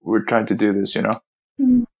 while we're trying to do this,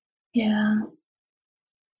 Yeah.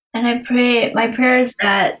 And I pray, my prayer is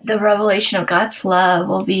that the revelation of God's love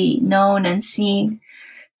will be known and seen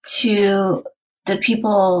to the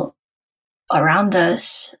people around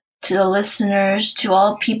us, to the listeners, to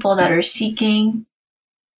all people that are seeking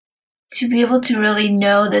to be able to really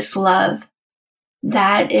know this love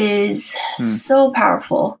that is so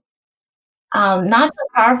powerful. Not so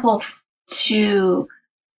powerful to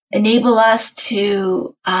enable us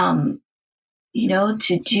to,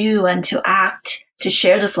 to do and to act, to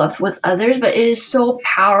share this love with others, but it is so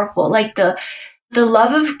powerful. Like the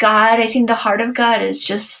love of God, I think the heart of God is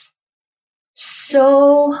just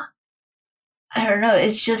so, I don't know,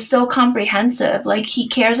 it's just so comprehensive. Like he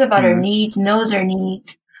cares about our needs, knows our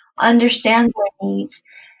needs, understands our needs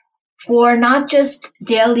for not just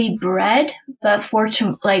daily bread, but for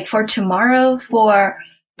tomorrow, for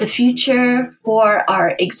the future, for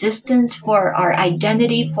our existence, for our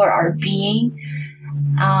identity, for our being.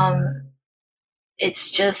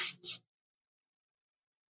 It's just,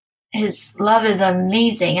 his love is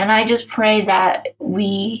amazing. And I just pray that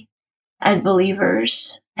we as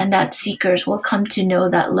believers and that seekers will come to know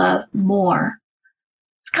that love more.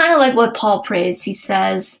 It's kind of like what Paul prays. He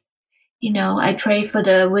says, I pray for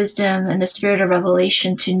the wisdom and the spirit of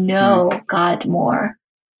revelation to know God more,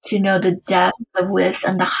 to know the depth, the width,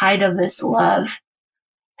 and the height of his love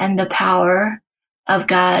and the power of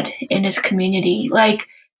God in his community. Like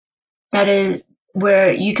that is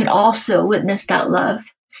where you can also witness that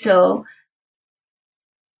love. So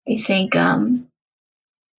I think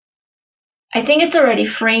it's already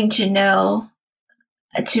freeing to know,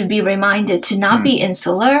 to be reminded to not be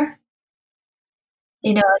insular.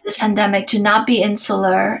 This pandemic, to not be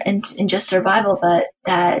insular in just survival, but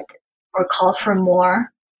that we're called for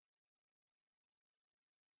more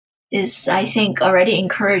is, I think, already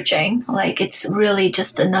encouraging. Like it's really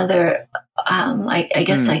just another, I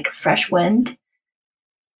guess, like fresh wind.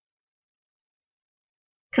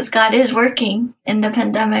 Because God is working in the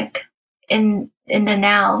pandemic, in the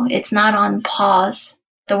now. It's not on pause,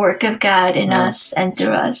 the work of God in us and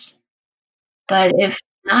through us. But if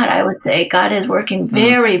not, I would say God is working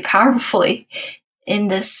very powerfully in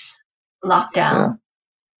this lockdown.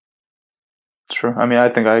 True. I mean, I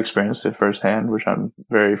think I experienced it firsthand, which I'm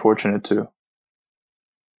very fortunate to.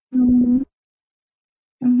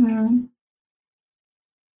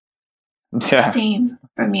 Yeah. Same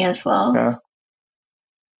for me as well. Yeah.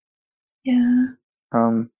 Yeah.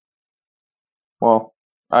 Well,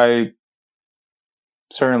 I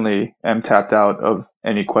certainly am tapped out of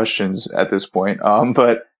any questions at this point.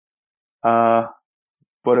 But I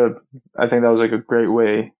think that was like a great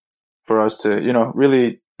way for us to,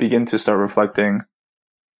 really begin to start reflecting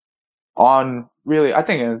on really, I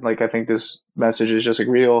think this message is just like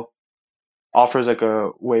offers like a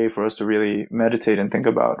way for us to really meditate and think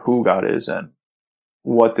about who God is and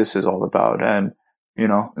what this is all about. And,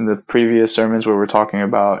 in the previous sermons where we're talking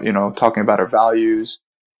about our values,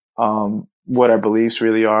 what our beliefs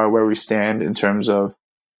really are, where we stand in terms of,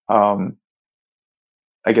 I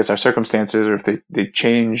guess, our circumstances, or if they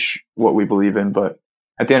change what we believe in. But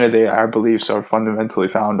at the end of the day, our beliefs are fundamentally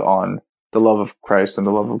found on the love of Christ and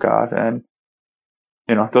the love of God. And,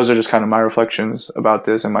 those are just kind of my reflections about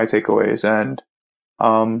this and my takeaways. And,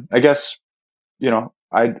 I guess,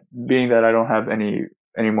 being that I don't have any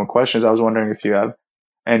more questions, I was wondering if you have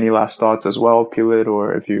any last thoughts as well, Pilit,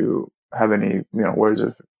 or if you have any,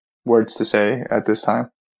 words to say at this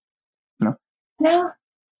time. No. No.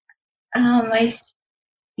 I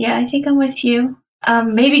think I'm with you.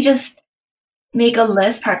 Maybe just make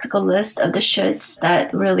a practical list of the shoulds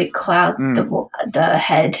that really cloud the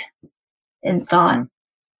head in thought.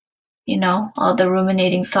 All the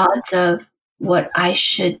ruminating thoughts of what I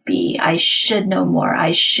should be. I should know more.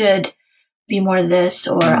 I should be more this,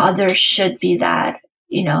 or others should be that.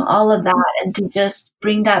 All of that, and to just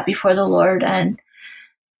bring that before the Lord and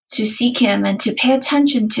to seek Him and to pay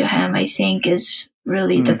attention to Him, I think is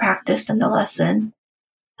really the practice and the lesson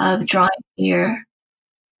of drawing near.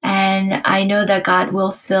 And I know that God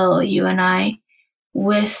will fill you and I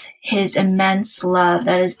with His immense love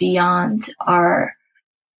that is beyond our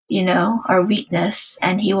weakness,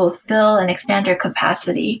 and He will fill and expand our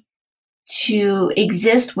capacity to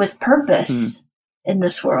exist with purpose in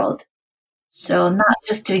this world. So not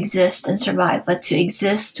just to exist and survive, but to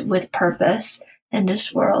exist with purpose in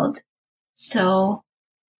this world. So,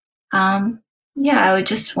 I would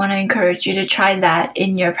just want to encourage you to try that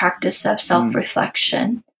in your practice of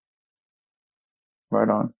self-reflection. Right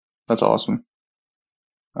on. That's awesome.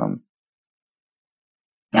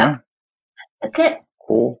 Yeah. That's it.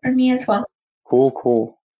 Cool. For me as well.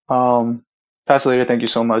 Cool. Pastor Lydia, thank you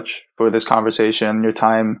so much for this conversation, your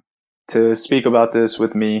time to speak about this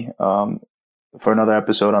with me, for another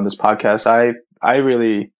episode on this podcast. I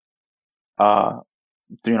really, throughout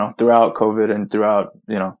COVID and throughout,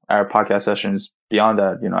 our podcast sessions beyond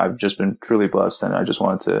that, I've just been truly blessed, and I just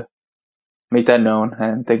wanted to make that known.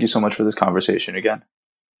 And thank you so much for this conversation again.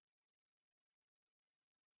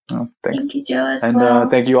 Oh, thanks. Thank you, Joe, as well.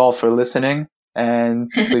 And thank you all for listening. And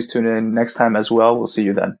please tune in next time as well. We'll see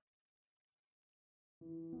you then.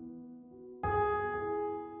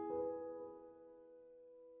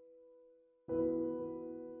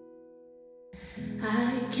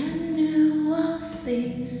 I can do all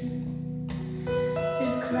things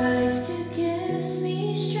through Christ who gives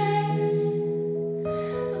me strength.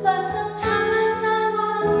 But sometimes I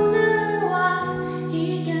wonder what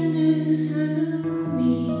He can do through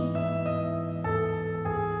me.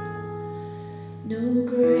 No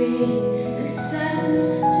great success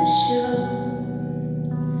to show,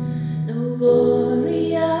 no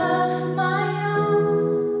glory of my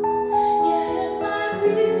own. Yet in my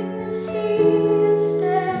weakness He is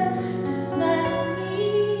there to let me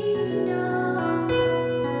know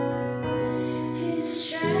His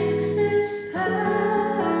strength is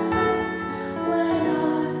perfect when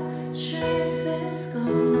our strength is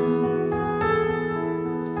gone.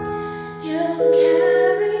 He'll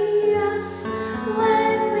carry us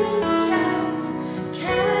when we can't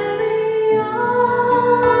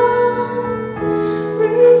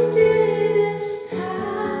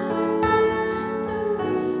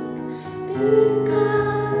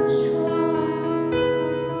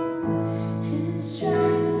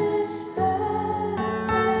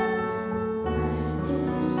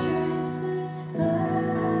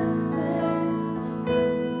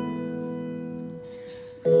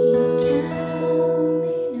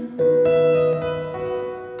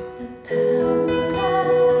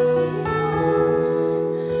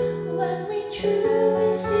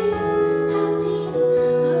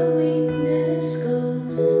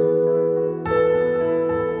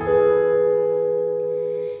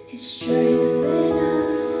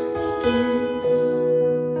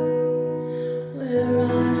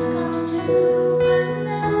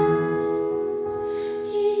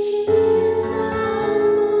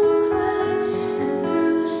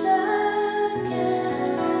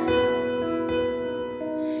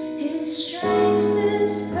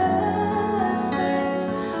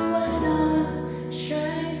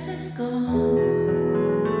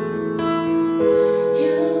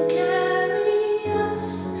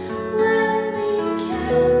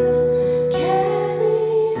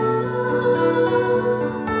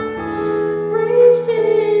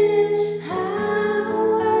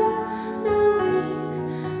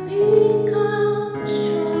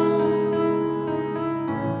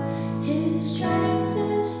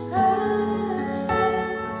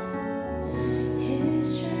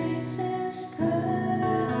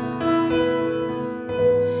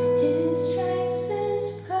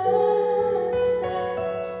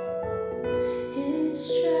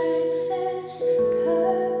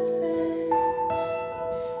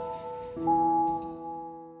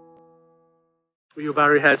You'll bow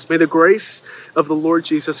your heads. May the grace of the Lord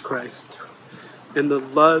Jesus Christ and the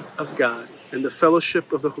love of God and the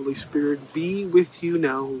fellowship of the Holy Spirit be with you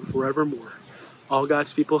now and forevermore. All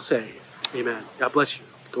God's people say, amen. God bless you.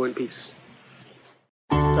 Go in peace.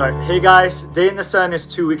 All right, hey guys, Day in the Sun is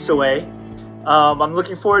 2 weeks away. I'm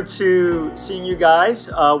looking forward to seeing you guys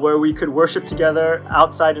where we could worship together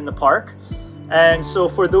outside in the park. And so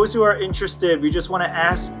for those who are interested, we just want to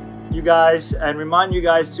ask you guys and remind you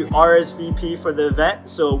guys to RSVP for the event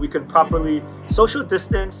so we can properly social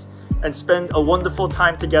distance and spend a wonderful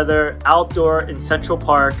time together outdoor in Central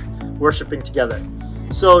Park worshiping together.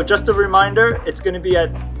 So just a reminder, it's going to be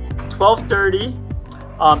at 12:30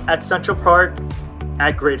 at Central Park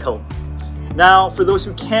at Great Hope. Now, for those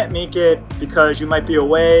who can't make it because you might be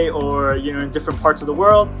away or in different parts of the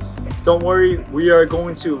world, don't worry, we are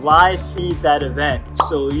going to live feed that event.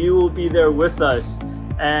 So you will be there with us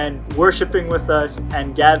and worshiping with us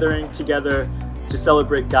and gathering together to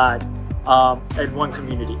celebrate God in one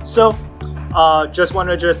community. So just want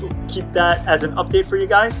to keep that as an update for you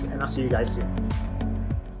guys, and I'll see you guys soon.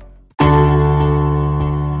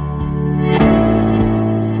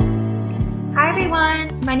 Hi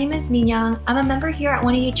everyone, my name is Minyoung. I'm a member here at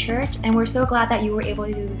 180 Church, and we're so glad that you were able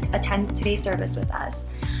to attend today's service with us.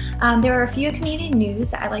 There are a few community news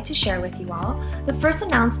that I'd like to share with you all. The first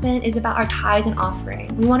announcement is about our tithes and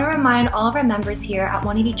offering. We want to remind all of our members here at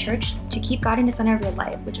 180 Church to keep God in the center of your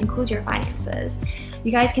life, which includes your finances.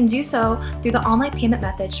 You guys can do so through the online payment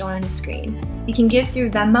method shown on the screen. You can give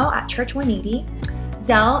through Venmo at Church 180,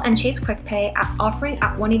 Zelle and Chase QuickPay at offering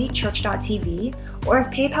at 180church.tv, or if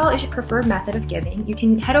PayPal is your preferred method of giving, you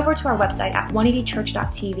can head over to our website at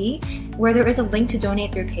 180church.tv, where there is a link to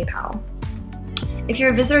donate through PayPal. If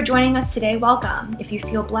you're a visitor joining us today, welcome. If you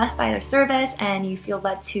feel blessed by their service and you feel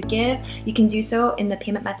led to give, you can do so in the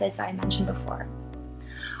payment methods that I mentioned before.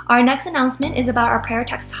 Our next announcement is about our prayer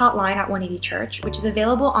text hotline at 180 Church, which is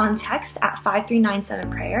available on text at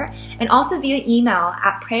 5397-PRAYER and also via email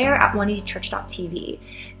at prayer@180church.tv.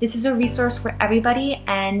 This is a resource for everybody,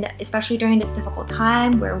 and especially during this difficult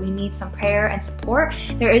time where we need some prayer and support,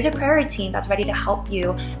 there is a prayer team that's ready to help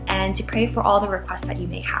you and to pray for all the requests that you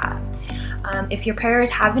may have. If your prayers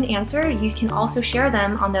have been answered, you can also share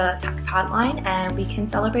them on the text hotline and we can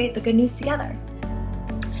celebrate the good news together.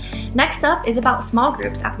 Next up is about small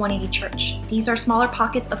groups at 180 Church. These are smaller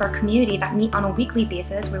pockets of our community that meet on a weekly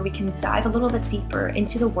basis where we can dive a little bit deeper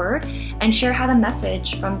into the Word and share how the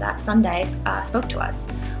message from that Sunday spoke to us.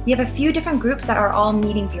 We have a few different groups that are all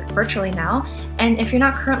meeting virtually now, and if you're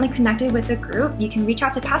not currently connected with a group, you can reach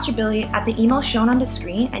out to Pastor Billy at the email shown on the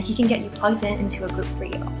screen and he can get you plugged into a group for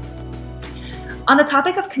you. On the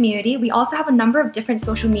topic of community, we also have a number of different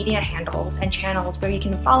social media handles and channels where you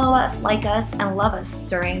can follow us, like us, and love us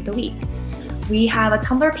during the week. We have a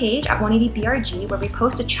Tumblr page at 180BRG where we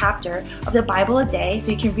post a chapter of the Bible a day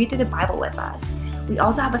so you can read through the Bible with us. We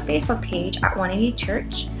also have a Facebook page at 180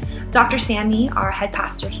 Church. Dr. Sammy, our head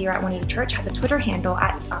pastor here at 180 Church, has a Twitter handle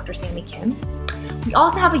at Dr. Sammy Kim. We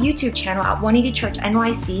also have a YouTube channel at 180 Church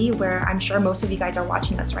NYC, where I'm sure most of you guys are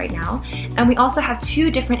watching us right now. And we also have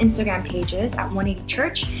 2 different Instagram pages at 180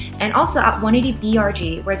 Church and also at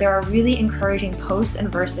 180BRG, where there are really encouraging posts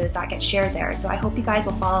and verses that get shared there. So I hope you guys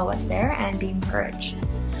will follow us there and be encouraged.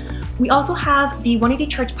 We also have the 180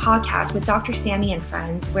 Church podcast with Dr. Sammy and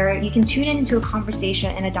friends, where you can tune into a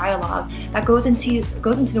conversation and a dialogue that goes into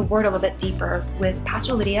the Word a little bit deeper with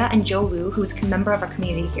Pastor Lydia and Joe, who's a member of our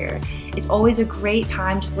community here. It's always a great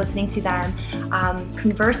time just listening to them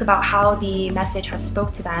converse about how the message has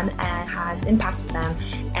spoke to them and has impacted them,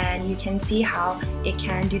 and you can see how it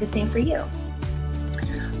can do the same for you.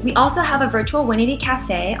 We also have a virtual 180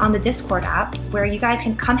 Cafe on the Discord app where you guys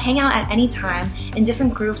can come hang out at any time in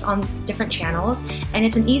different groups on different channels, and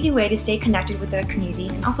it's an easy way to stay connected with the community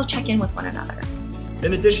and also check in with one another.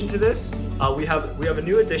 In addition to this, we have a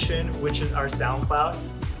new addition, which is our SoundCloud,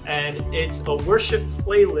 and it's a worship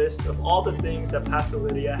playlist of all the things that Pastor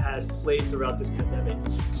Lydia has played throughout this pandemic.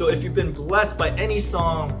 So if you've been blessed by any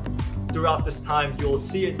song throughout this time, you'll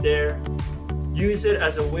see it there. Use it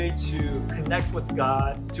as a way to connect with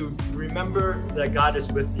God, to remember that God is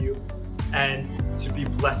with you, and to be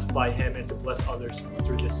blessed by Him and to bless others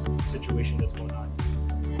through this situation that's going on.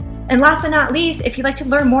 And last but not least, if you'd like to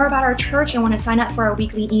learn more about our church and want to sign up for our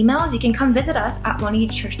weekly emails, you can come visit us at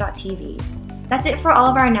 180church.tv. That's it for all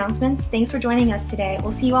of our announcements. Thanks for joining us today.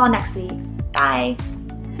 We'll see you all next week. Bye.